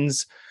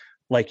friends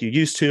like you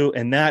used to.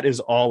 And that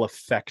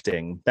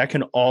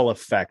can all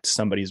affect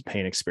somebody's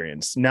pain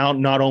experience. Now,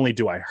 not only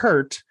do I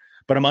hurt,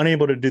 but I'm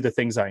unable to do the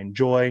things I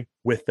enjoy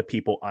with the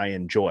people I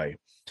enjoy.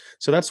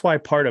 So that's why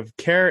part of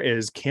care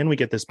is, can we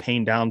get this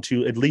pain down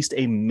to at least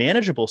a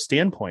manageable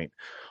standpoint,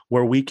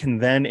 where we can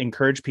then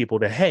encourage people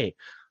to, hey,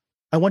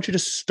 I want you to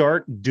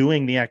start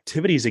doing the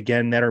activities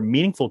again that are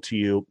meaningful to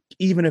you,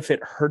 even if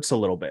it hurts a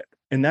little bit.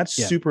 And that's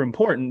super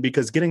important,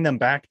 because getting them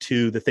back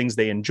to the things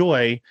they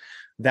enjoy,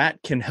 that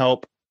can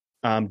help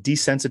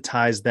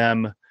desensitize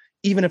them,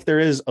 even if there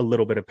is a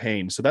little bit of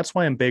pain. So that's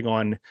why I'm big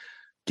on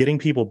getting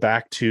people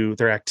back to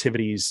their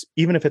activities,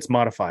 even if it's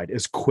modified,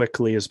 as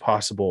quickly as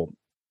possible,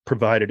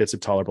 provided it's a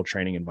tolerable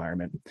training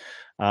environment.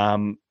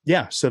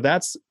 So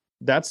that's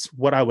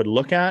what I would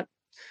look at.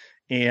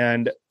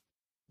 And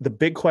the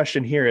big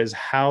question here is,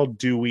 how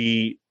do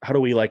we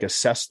like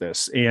assess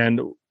this? And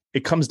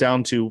it comes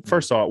down to,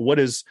 first of all,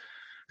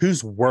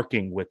 who's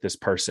working with this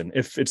person?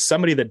 If it's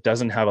somebody that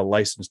doesn't have a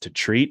license to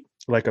treat,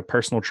 like a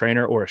personal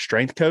trainer or a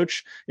strength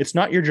coach, it's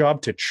not your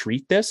job to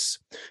treat this.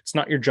 It's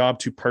not your job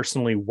to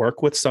personally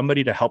work with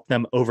somebody to help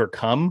them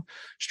overcome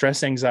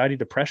stress, anxiety,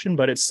 depression,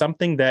 but it's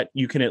something that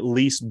you can at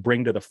least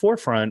bring to the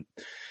forefront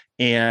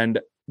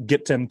and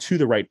get them to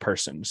the right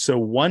person. So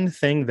one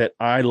thing that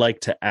I like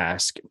to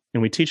ask,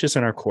 and we teach this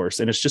in our course,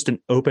 and it's just an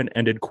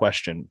open-ended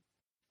question,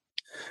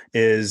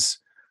 is,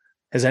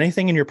 has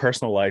anything in your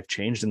personal life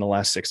changed in the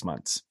last 6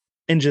 months?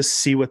 And just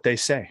see what they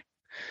say.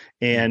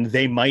 And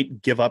they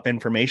might give up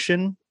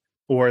information,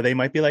 or they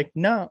might be like,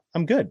 no,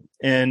 I'm good.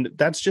 And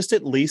that's just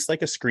at least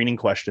like a screening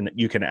question that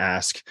you can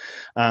ask,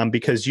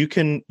 because you'd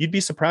be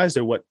surprised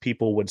at what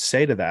people would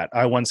say to that.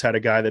 I once had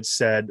a guy that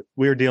said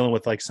we were dealing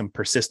with like some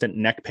persistent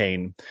neck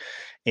pain,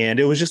 and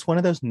it was just one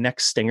of those neck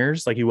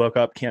stingers. Like you woke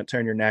up, can't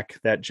turn your neck,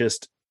 that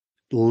just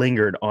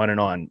lingered on and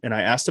on. And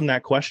I asked him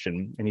that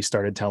question, and he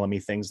started telling me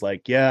things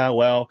like, yeah,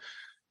 well,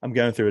 I'm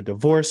going through a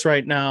divorce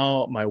right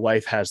now. My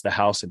wife has the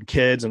house and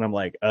kids. And I'm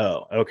like,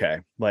 oh,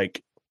 okay.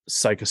 Like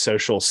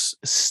psychosocial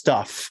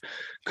stuff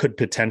could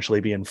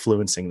potentially be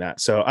influencing that.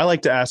 So I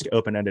like to ask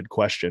open-ended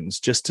questions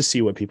just to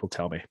see what people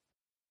tell me.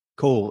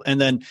 Cool. And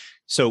then,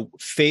 so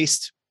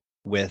faced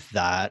with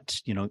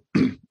that,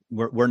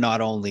 we're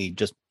not only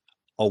just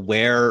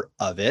aware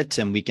of it,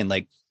 and we can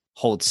like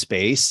hold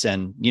space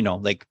and,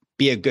 like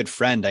be a good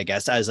friend, I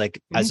guess, as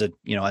like, as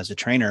a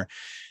trainer,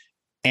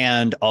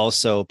 and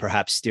also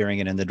perhaps steering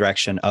it in the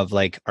direction of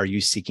like, are you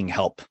seeking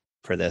help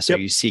for this? Yep.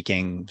 Are you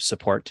seeking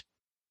support?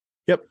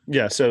 Yep.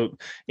 Yeah. So,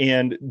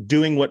 and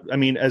doing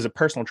as a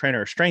personal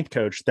trainer or strength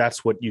coach,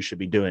 that's what you should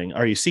be doing.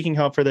 Are you seeking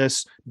help for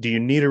this? Do you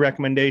need a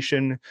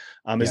recommendation?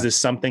 Is this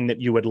something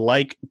that you would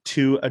like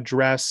to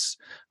address?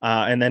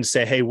 And then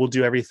say, hey, we'll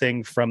do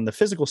everything from the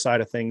physical side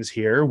of things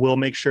here. We'll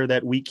make sure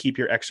that we keep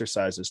your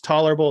exercises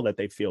tolerable, that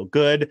they feel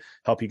good,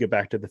 help you get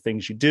back to the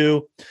things you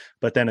do.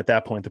 But then at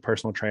that point, the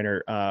personal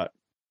trainer,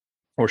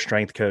 or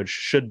strength coach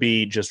should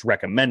be just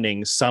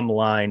recommending some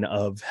line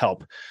of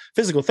help.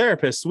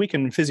 Physiotherapists, we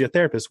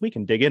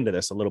can dig into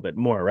this a little bit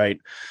more, right?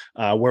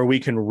 Where we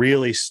can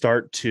really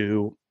start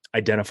to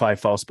identify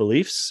false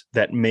beliefs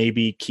that may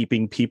be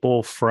keeping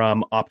people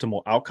from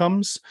optimal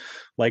outcomes.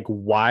 Like,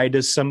 why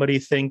does somebody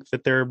think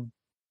that their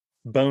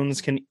bones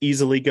can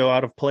easily go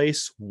out of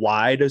place?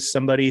 Why does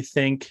somebody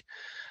think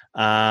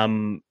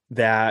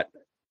that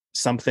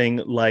something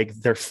like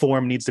their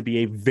form needs to be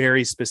a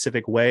very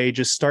specific way?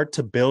 Just start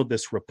to build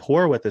this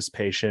rapport with this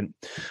patient.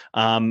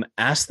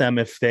 Ask them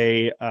if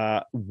they,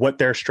 what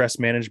their stress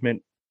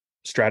management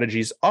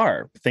strategies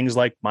are. Things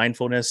like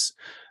mindfulness,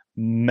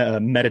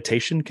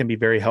 meditation can be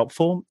very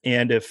helpful.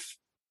 And if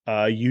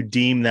you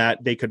deem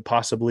that they could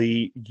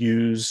possibly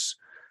use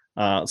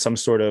some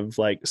sort of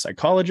like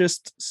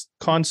psychologist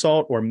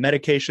consult or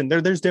medication,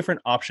 there's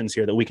different options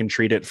here that we can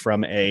treat it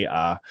from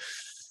a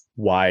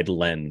wide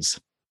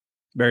lens.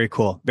 Very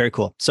cool. Very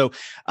cool. So,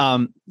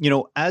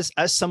 as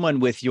someone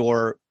with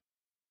your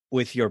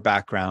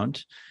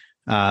background,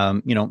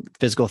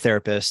 physical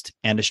therapist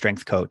and a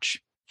strength coach,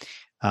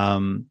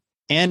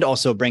 and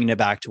also bringing it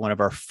back to one of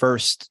our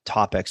first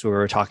topics where we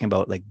were talking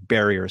about like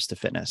barriers to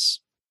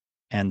fitness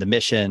and the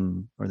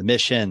mission or the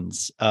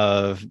missions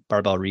of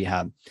Barbell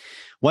Rehab.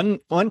 One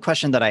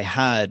question that I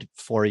had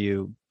for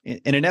you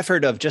in an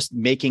effort of just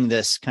making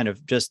this kind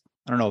of just,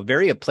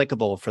 very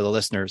applicable for the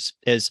listeners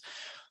is,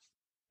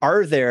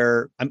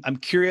 I'm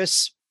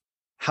curious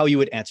how you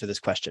would answer this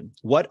question.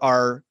 What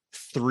are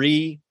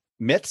 3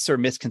 myths or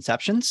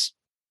misconceptions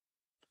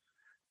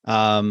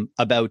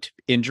about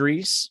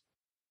injuries?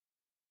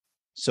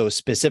 So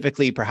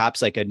specifically,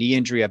 perhaps like a knee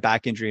injury, a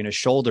back injury, and a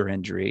shoulder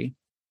injury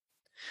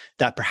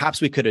that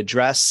perhaps we could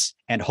address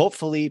and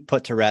hopefully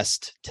put to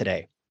rest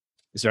today.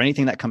 Is there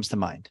anything that comes to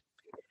mind?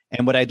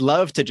 And what I'd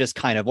love to just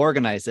kind of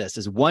organize this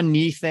is one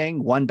knee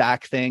thing, one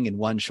back thing, and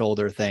one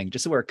shoulder thing,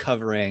 just so we're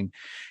covering,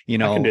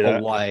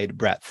 a wide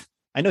breadth.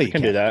 I know you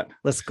can do that.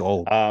 Let's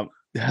go.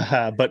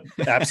 But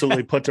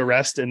absolutely put to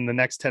rest in the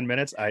next 10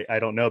 minutes. I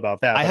don't know about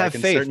that. I have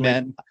faith,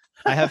 man.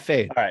 I have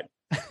faith. All right.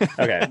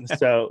 Okay.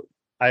 So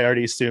I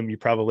already assume you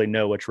probably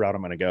know which route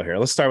I'm going to go here.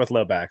 Let's start with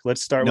low back.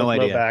 Let's start with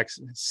low back,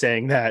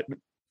 saying that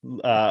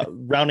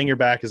rounding your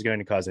back is going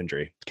to cause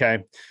injury.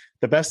 Okay.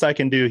 The best I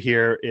can do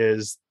here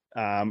is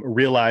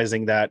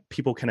realizing that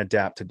people can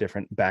adapt to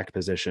different back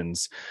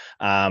positions.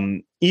 So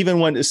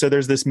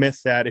there's this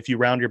myth that if you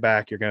round your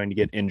back, you're going to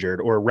get injured,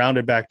 or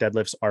rounded back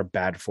deadlifts are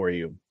bad for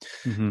you.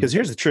 Because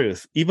here's the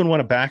truth. Even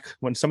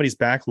when somebody's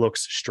back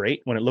looks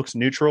straight, when it looks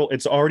neutral,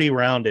 it's already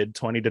rounded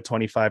 20 to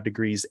 25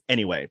 degrees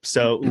anyway.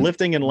 So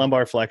lifting and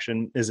lumbar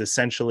flexion is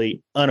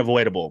essentially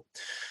unavoidable.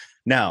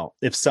 Now,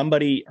 if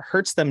somebody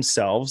hurts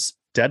themselves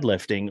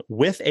deadlifting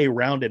with a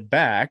rounded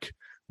back,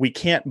 we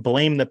can't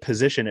blame the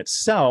position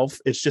itself.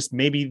 It's just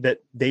maybe that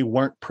they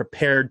weren't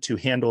prepared to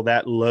handle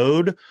that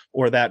load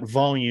or that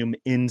volume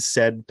in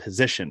said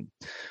position.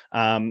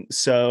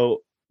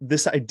 So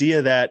this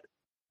idea that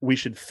we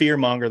should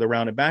fearmonger the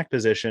rounded back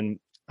position,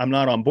 I'm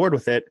not on board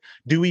with it.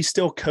 Do we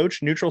still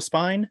coach neutral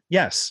spine?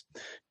 Yes.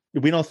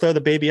 We don't throw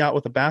the baby out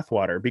with the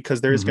bathwater,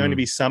 because there is going to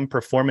be some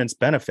performance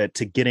benefit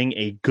to getting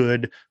a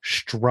good,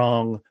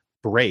 strong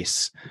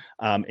brace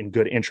and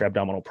good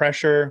intra-abdominal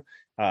pressure,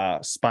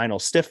 spinal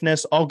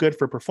stiffness, all good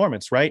for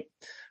performance, right?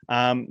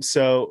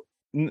 So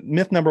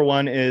myth number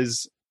 1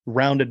 is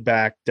rounded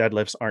back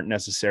deadlifts aren't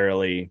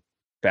necessarily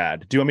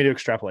bad. Do you want me to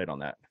extrapolate on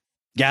that?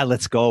 Yeah,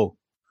 let's go.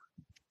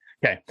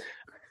 Okay.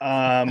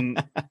 Um,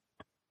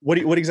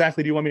 what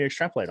exactly do you want me to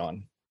extrapolate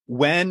on?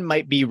 When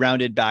might be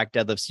rounded back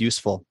deadlifts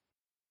useful?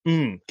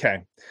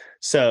 Okay.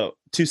 So,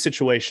 two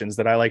situations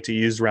that I like to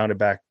use rounded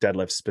back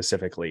deadlifts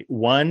specifically.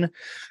 One,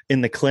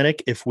 in the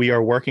clinic, if we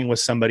are working with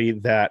somebody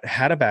that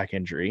had a back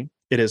injury,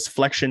 it is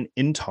flexion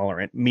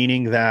intolerant,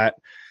 meaning that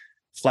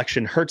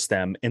flexion hurts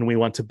them and we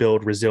want to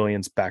build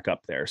resilience back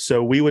up there.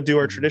 So we would do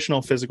our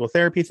traditional physical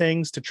therapy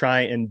things to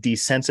try and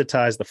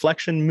desensitize the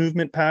flexion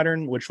movement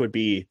pattern, which would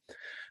be,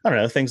 I don't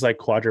know, things like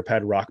quadruped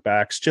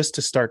rockbacks, just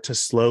to start to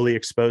slowly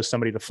expose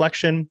somebody to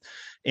flexion.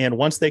 And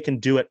once they can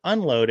do it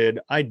unloaded,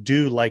 I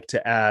do like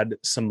to add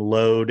some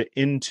load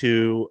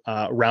into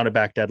rounded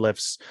back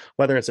deadlifts,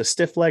 whether it's a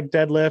stiff leg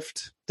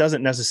deadlift,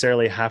 doesn't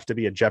necessarily have to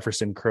be a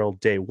Jefferson curl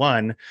day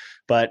one,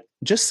 but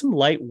just some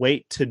light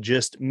weight to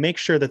just make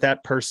sure that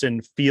that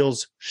person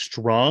feels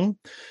strong,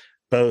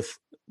 both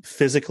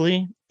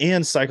physically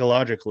and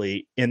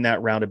psychologically in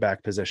that rounded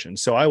back position.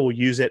 So I will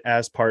use it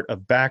as part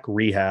of back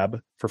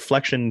rehab for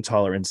flexion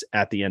tolerance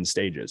at the end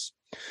stages.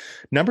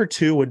 Number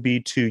two would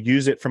be to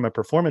use it from a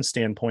performance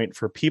standpoint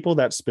for people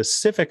that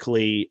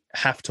specifically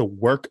have to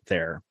work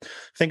there.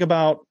 Think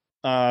about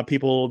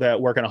people that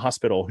work in a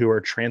hospital who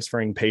are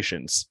transferring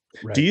patients.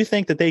 Right. Do you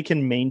think that they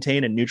can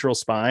maintain a neutral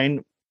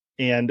spine?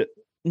 And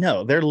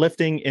no, they're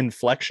lifting in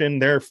flexion.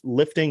 They're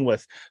lifting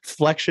with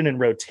flexion and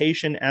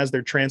rotation as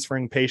they're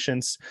transferring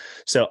patients.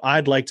 So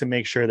I'd like to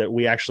make sure that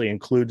we actually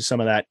include some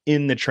of that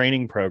in the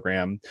training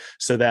program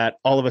so that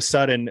all of a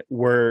sudden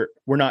we're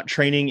not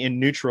training in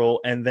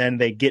neutral and then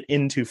they get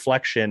into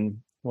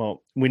flexion.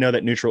 Well, we know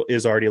that neutral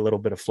is already a little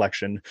bit of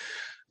flexion.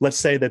 Let's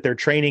say that they're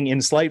training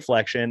in slight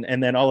flexion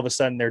and then all of a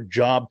sudden their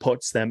job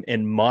puts them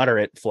in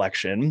moderate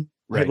flexion.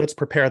 Right. Let's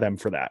prepare them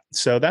for that.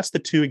 So that's the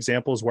two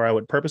examples where I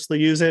would purposely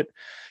use it.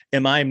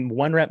 Am I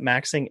one rep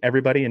maxing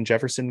everybody in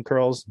Jefferson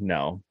curls?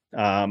 No.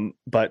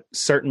 But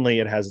certainly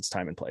it has its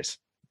time and place.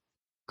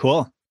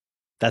 Cool.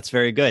 That's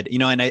very good.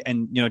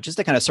 Just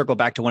to kind of circle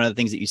back to one of the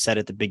things that you said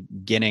at the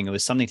beginning, it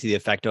was something to the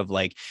effect of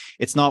like,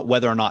 it's not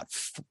whether or not,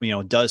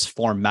 does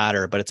form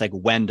matter, but it's like,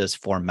 when does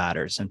form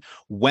matters and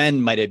when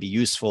might it be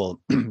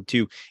useful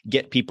to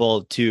get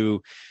people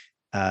to,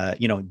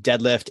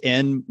 deadlift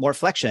in more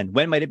flexion?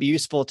 When might it be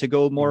useful to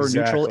go more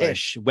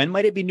neutral-ish? When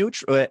might it be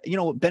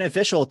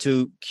beneficial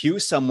to cue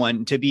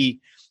someone to be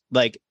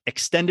like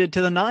extended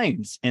to the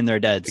nines in their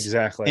deads?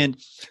 Exactly. And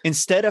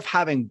instead of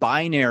having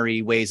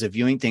binary ways of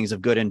viewing things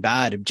of good and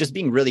bad, just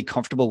being really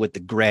comfortable with the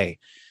gray.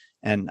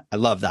 And I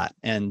love that.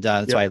 And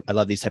that's why I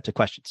love these types of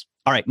questions.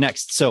 All right,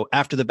 next. So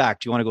after the back,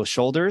 do you want to go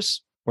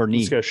shoulders or knee?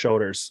 Let's go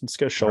shoulders.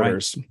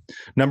 Right.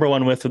 Number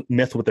one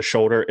myth with the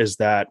shoulder is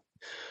that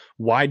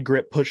wide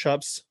grip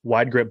push-ups,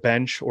 wide grip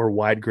bench, or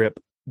wide grip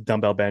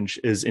dumbbell bench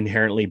is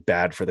inherently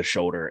bad for the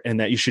shoulder, and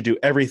that you should do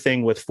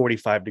everything with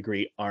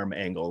 45-degree arm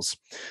angles.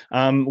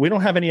 We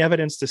don't have any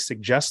evidence to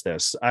suggest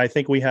this. I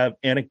think we have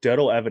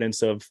anecdotal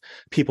evidence of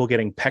people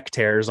getting pec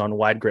tears on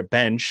wide grip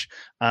bench,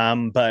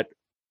 but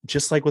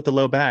just like with the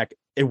low back,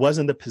 it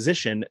wasn't the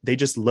position. They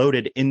just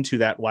loaded into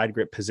that wide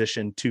grip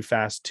position too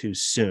fast, too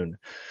soon.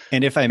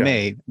 And if I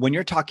may, when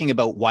you're talking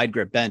about wide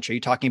grip bench, are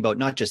you talking about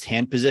not just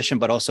hand position,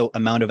 but also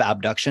amount of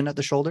abduction at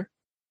the shoulder?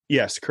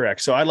 Yes,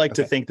 correct. So I like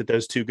to think that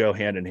those two go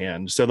hand in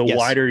hand. So the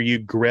wider you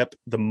grip,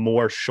 the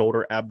more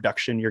shoulder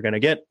abduction you're going to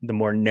get. The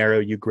more narrow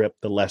you grip,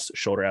 the less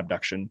shoulder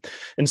abduction.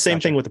 And same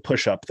thing with the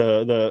push-up.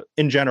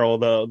 In general,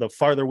 the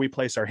farther we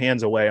place our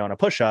hands away on a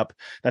push-up,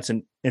 that's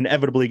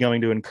inevitably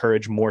going to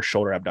encourage more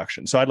shoulder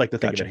abduction. So I'd like to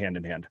think of it hand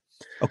in hand.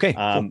 Okay.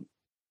 Cool.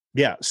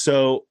 Yeah.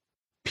 So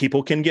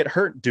people can get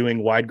hurt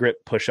doing wide grip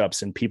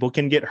push-ups and people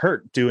can get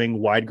hurt doing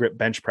wide grip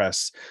bench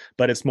press,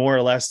 but it's more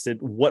or less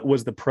what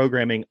was the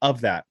programming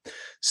of that.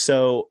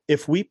 So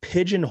if we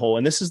pigeonhole,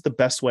 and this is the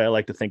best way I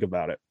like to think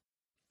about it,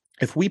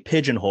 if we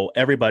pigeonhole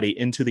everybody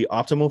into the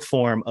optimal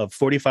form of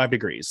 45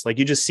 degrees, like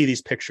you just see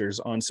these pictures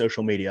on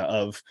social media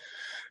of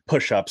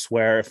push-ups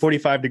where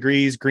 45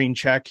 degrees, green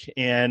check,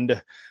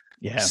 and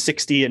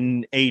 60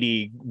 and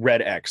 80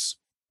 red X.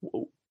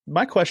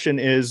 My question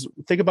is,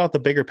 think about the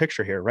bigger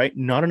picture here, right?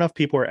 Not enough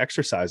people are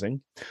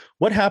exercising.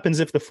 What happens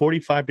if the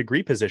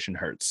 45-degree position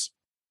hurts?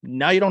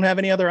 Now you don't have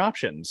any other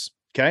options.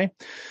 Okay.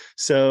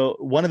 So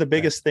one of the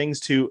biggest things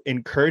to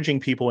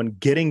encouraging people and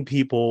getting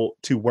people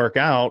to work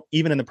out,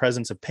 even in the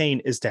presence of pain,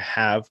 is to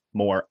have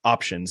more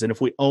options. And if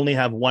we only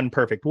have one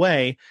perfect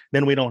way,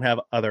 then we don't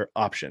have other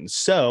options.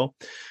 So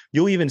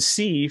you'll even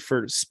see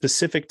for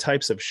specific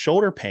types of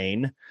shoulder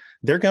pain,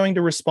 they're going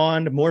to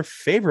respond more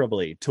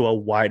favorably to a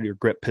wider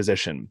grip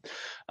position.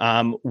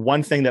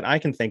 One thing that I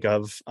can think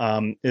of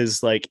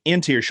is like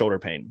anterior shoulder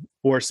pain,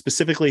 or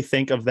specifically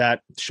think of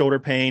that shoulder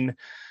pain.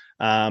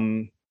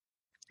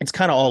 It's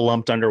kind of all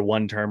lumped under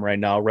one term right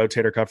now,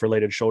 rotator cuff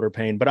related shoulder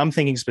pain, but I'm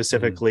thinking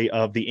specifically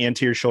of the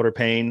anterior shoulder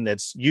pain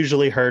that's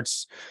usually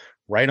hurts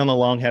right on the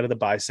long head of the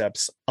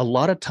biceps. A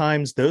lot of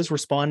times those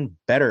respond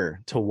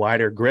better to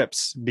wider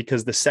grips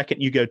because the second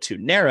you go too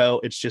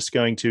narrow, it's just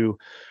going to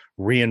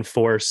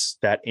reinforce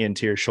that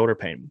anterior shoulder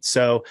pain.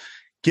 So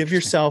give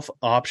yourself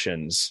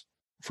options.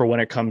 for when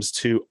it comes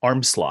to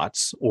arm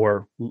slots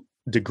or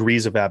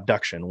degrees of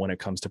abduction when it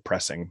comes to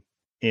pressing.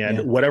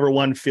 And whatever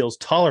one feels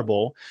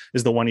tolerable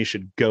is the one you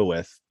should go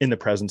with in the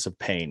presence of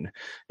pain.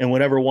 And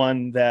whatever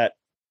one that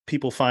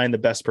people find the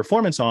best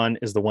performance on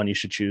is the one you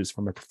should choose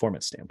from a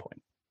performance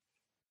standpoint.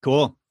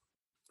 Cool.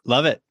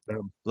 Love it.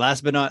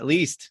 Last but not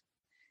least,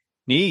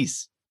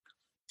 knees.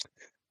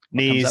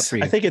 Knees.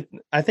 I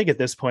think at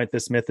this point,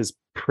 this myth is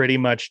pretty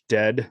much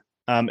dead.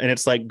 And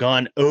it's like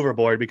gone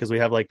overboard because we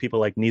have like people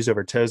like knees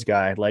over toes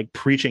guy, like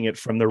preaching it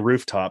from the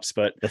rooftops.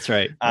 But that's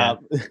right.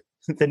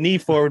 The knee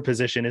forward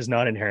position is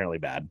not inherently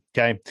bad.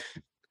 Okay.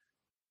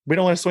 We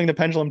don't want to swing the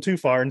pendulum too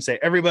far and say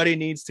everybody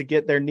needs to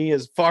get their knee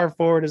as far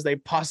forward as they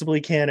possibly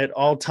can at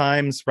all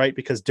times, right?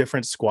 Because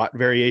different squat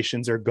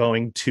variations are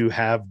going to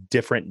have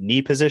different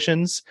knee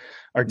positions,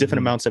 or different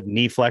amounts of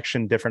knee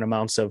flexion, different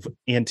amounts of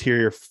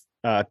anterior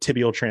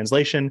tibial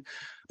translation.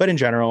 But in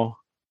general,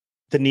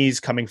 the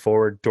knees coming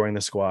forward during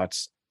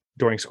squats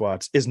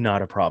is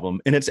not a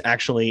problem. And it's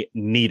actually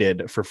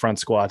needed for front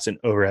squats and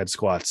overhead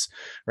squats,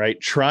 right?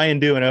 Try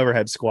and do an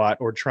overhead squat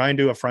or try and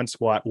do a front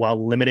squat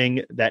while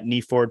limiting that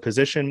knee forward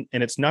position.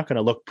 And it's not going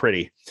to look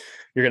pretty.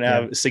 You're going to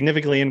have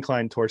significantly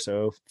inclined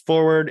torso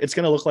forward. It's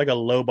going to look like a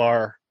low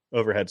bar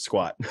overhead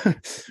squat,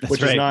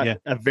 which is not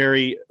a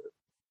very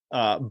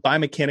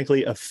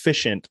biomechanically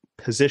efficient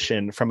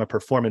position from a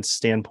performance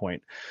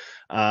standpoint.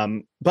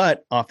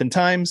 But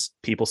oftentimes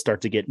people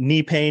start to get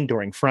knee pain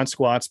during front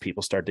squats.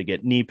 People start to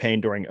get knee pain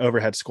during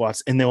overhead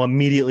squats, and they'll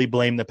immediately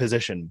blame the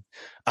position.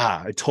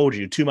 I told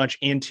you, too much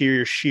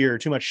anterior shear,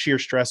 too much shear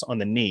stress on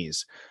the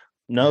knees.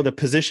 No, the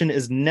position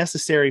is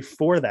necessary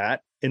for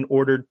that in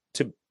order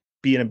to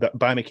be in a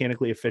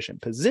biomechanically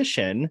efficient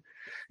position.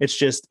 It's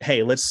just,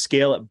 hey, let's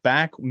scale it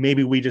back.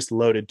 Maybe we just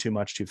loaded too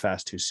much, too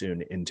fast, too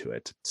soon into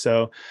it.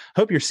 So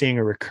hope you're seeing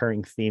a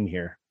recurring theme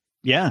here.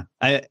 Yeah,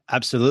 I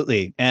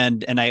absolutely.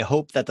 And I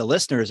hope that the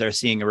listeners are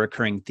seeing a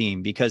recurring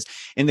theme, because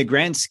in the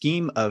grand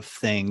scheme of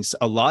things,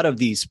 a lot of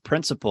these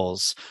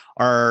principles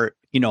are,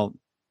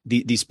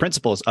 these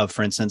principles of,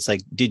 for instance,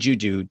 like, did you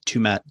do too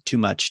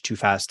much, too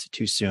fast,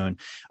 too soon?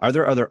 Are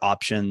there other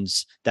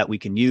options that we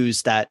can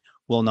use that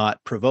will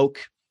not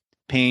provoke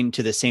pain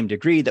to the same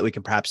degree, that we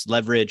can perhaps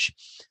leverage?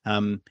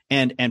 And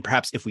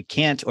perhaps if we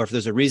can't, or if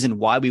there's a reason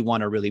why we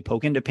want to really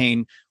poke into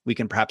pain, we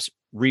can perhaps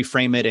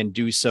reframe it and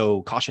do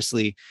so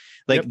cautiously.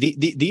 Like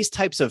these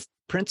types of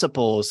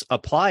principles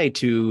apply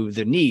to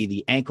the knee,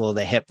 the ankle,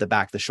 the hip, the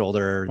back, the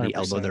shoulder, 100%. The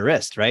elbow, the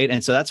wrist, right?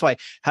 And so that's why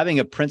having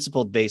a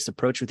principle-based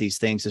approach with these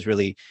things is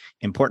really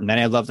important. And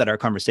I love that our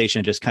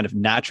conversation just kind of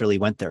naturally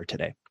went there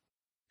today.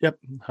 Yep,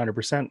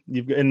 100%.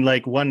 And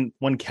like one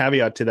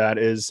caveat to that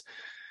is,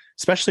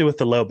 especially with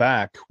the low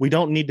back, we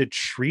don't need to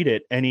treat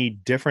it any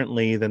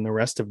differently than the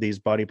rest of these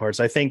body parts.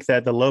 I think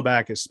that the low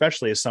back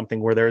especially is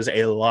something where there's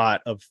a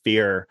lot of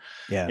fear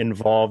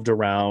involved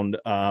around,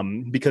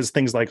 because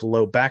things like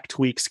low back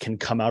tweaks can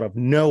come out of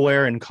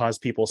nowhere and cause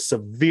people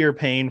severe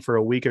pain for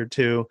a week or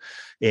two.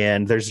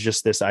 And there's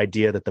just this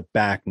idea that the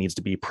back needs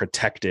to be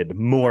protected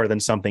more than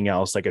something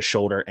else like a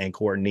shoulder,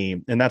 ankle, or knee.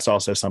 And that's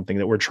also something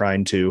that we're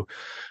trying to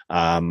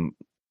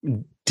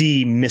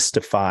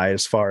demystify,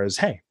 as far as,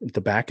 hey,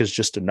 the back is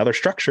just another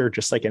structure,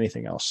 just like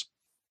anything else.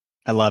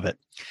 I love it.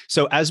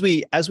 So as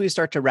we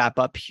start to wrap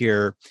up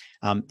here,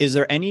 is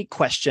there any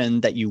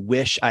question that you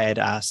wish I had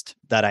asked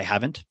that I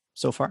haven't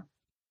so far?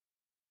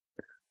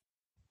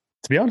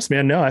 To be honest,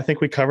 man, no, I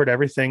think we covered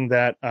everything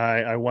that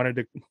I wanted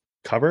to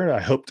cover. I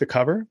hope to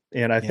cover.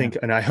 And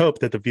I hope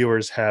that the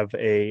viewers have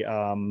a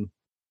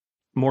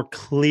more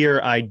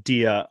clear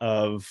idea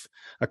of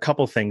a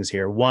couple things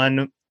here.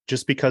 One,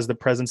 just because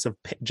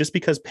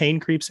pain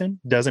creeps in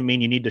doesn't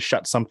mean you need to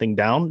shut something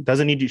down.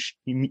 Doesn't mean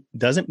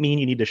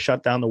you need to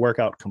shut down the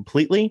workout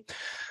completely.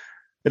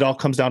 It all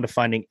comes down to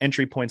finding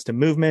entry points to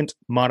movement,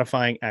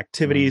 modifying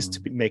activities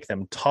to make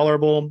them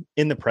tolerable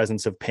in the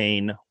presence of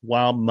pain,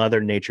 while Mother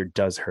Nature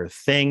does her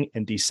thing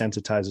and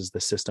desensitizes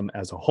the system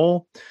as a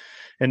whole.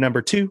 And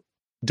number two,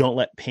 don't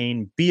let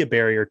pain be a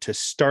barrier to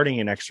starting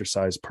an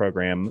exercise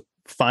program.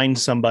 Find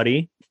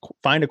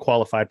a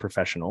qualified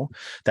professional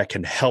that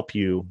can help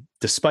you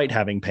despite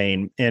having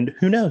pain. And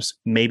who knows,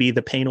 maybe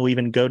the pain will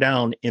even go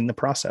down in the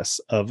process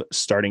of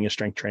starting a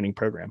strength training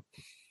program.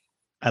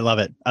 I love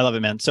it. I love it,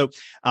 man. So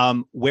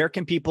where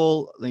can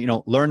people,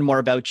 learn more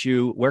about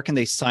you? Where can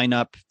they sign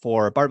up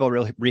for Barbell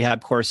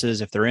Rehab courses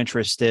if they're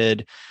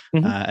interested?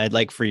 I'd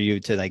like for you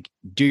to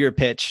do your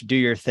pitch, do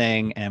your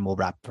thing, and we'll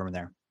wrap from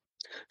there.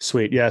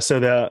 Sweet. Yeah.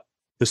 So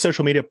the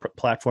social media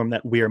platform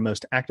that we are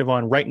most active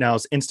on right now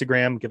is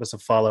Instagram. Give us a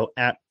follow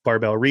at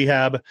Barbell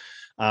Rehab.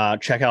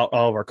 Check out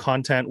all of our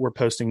content. We're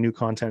posting new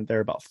content there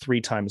about 3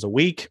 times a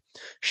week.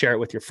 Share it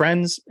with your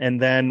friends. And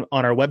then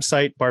on our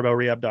website,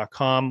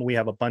 barbellrehab.com, we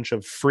have a bunch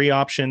of free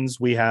options.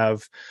 We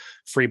have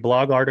free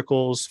blog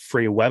articles,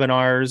 free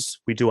webinars.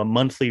 We do a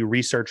monthly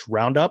research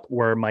roundup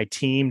where my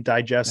team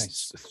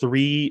digests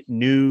 3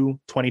 new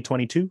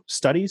 2022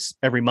 studies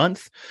every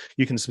month.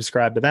 You can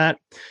subscribe to that.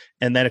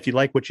 And then if you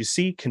like what you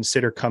see,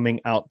 consider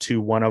coming out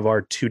to one of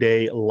our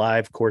 2-day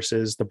live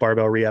courses, the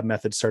Barbell Rehab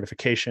Method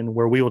Certification,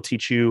 where we will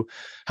teach you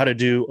how to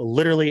do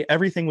literally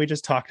everything we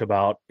just talked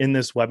about in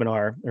this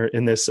webinar or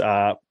in this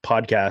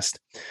podcast.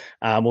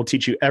 We'll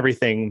teach you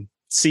everything.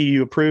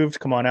 CEU approved.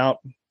 Come on out.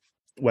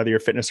 Whether you're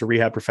a fitness or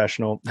rehab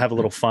professional, have a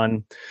little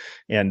fun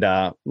and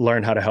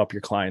learn how to help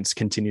your clients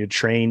continue to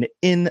train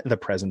in the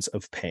presence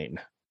of pain.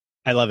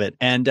 I love it.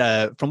 And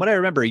from what I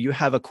remember, you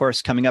have a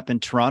course coming up in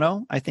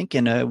Toronto, I think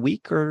in a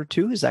week or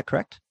two. Is that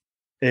correct?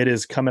 It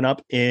is coming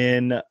up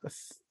in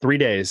 3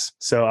 days.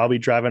 So I'll be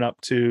driving up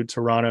to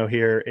Toronto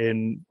here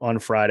on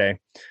Friday.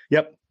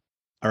 Yep.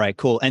 All right,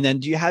 cool. And then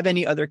do you have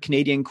any other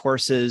Canadian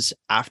courses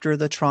after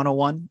the Toronto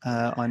one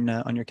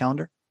on your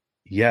calendar?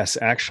 Yes,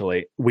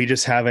 actually, we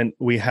haven't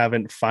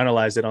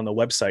finalized it on the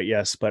website.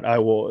 Yes, but I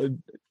will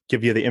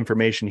give you the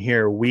information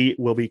here. We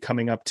will be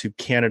coming up to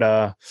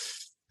Canada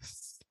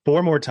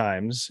 4 more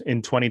times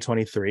in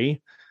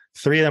 2023.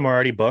 3 of them are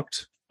already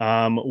booked.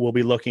 We'll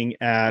be looking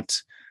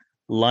at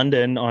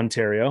London,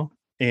 Ontario,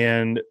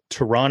 and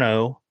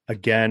Toronto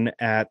again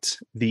at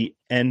the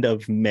end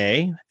of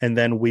May. And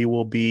then we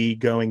will be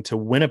going to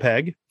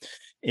Winnipeg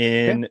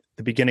in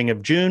the beginning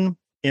of June.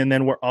 And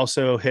then we're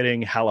also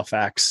hitting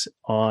Halifax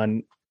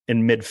in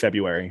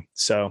mid-February.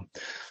 So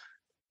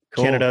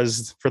cool.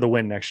 Canada's for the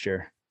win next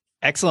year.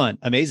 Excellent.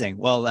 Amazing.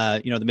 Well,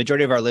 the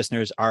majority of our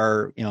listeners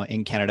are,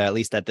 in Canada, at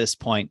least at this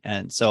point.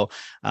 And so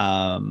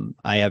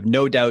I have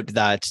no doubt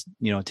that,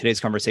 today's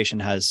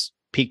conversation has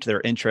piqued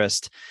their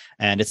interest,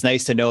 and it's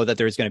nice to know that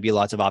there's going to be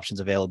lots of options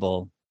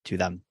available to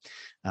them.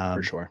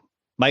 For sure.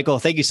 Michael,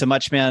 thank you so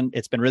much, man.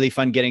 It's been really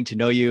fun getting to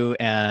know you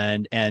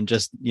and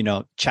just,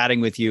 chatting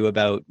with you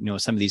about,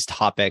 some of these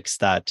topics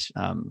that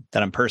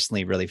I'm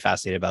personally really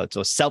fascinated about.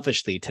 So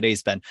selfishly,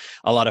 today's been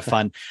a lot of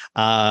fun.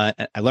 I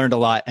learned a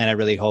lot, and I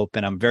really hope,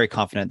 and I'm very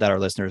confident that our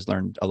listeners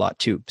learned a lot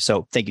too.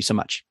 So thank you so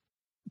much.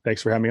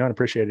 Thanks for having me on.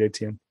 Appreciate it,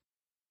 ATM.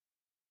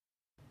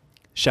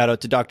 Shout out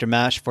to Dr.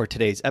 Mash for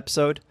today's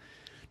episode.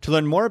 To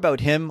learn more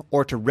about him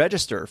or to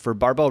register for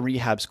Barbell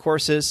Rehab's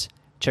courses,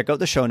 check out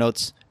the show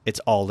notes. It's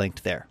all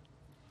linked there.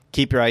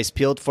 Keep your eyes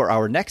peeled for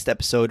our next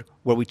episode,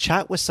 where we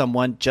chat with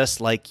someone just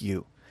like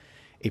you,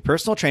 a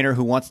personal trainer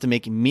who wants to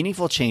make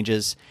meaningful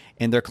changes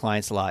in their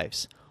clients'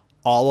 lives,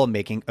 all while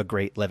making a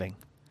great living.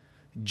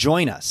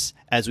 Join us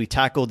as we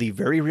tackle the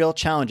very real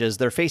challenges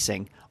they're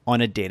facing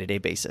on a day-to-day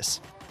basis.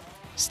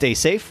 Stay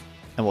safe,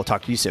 and we'll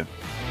talk to you soon.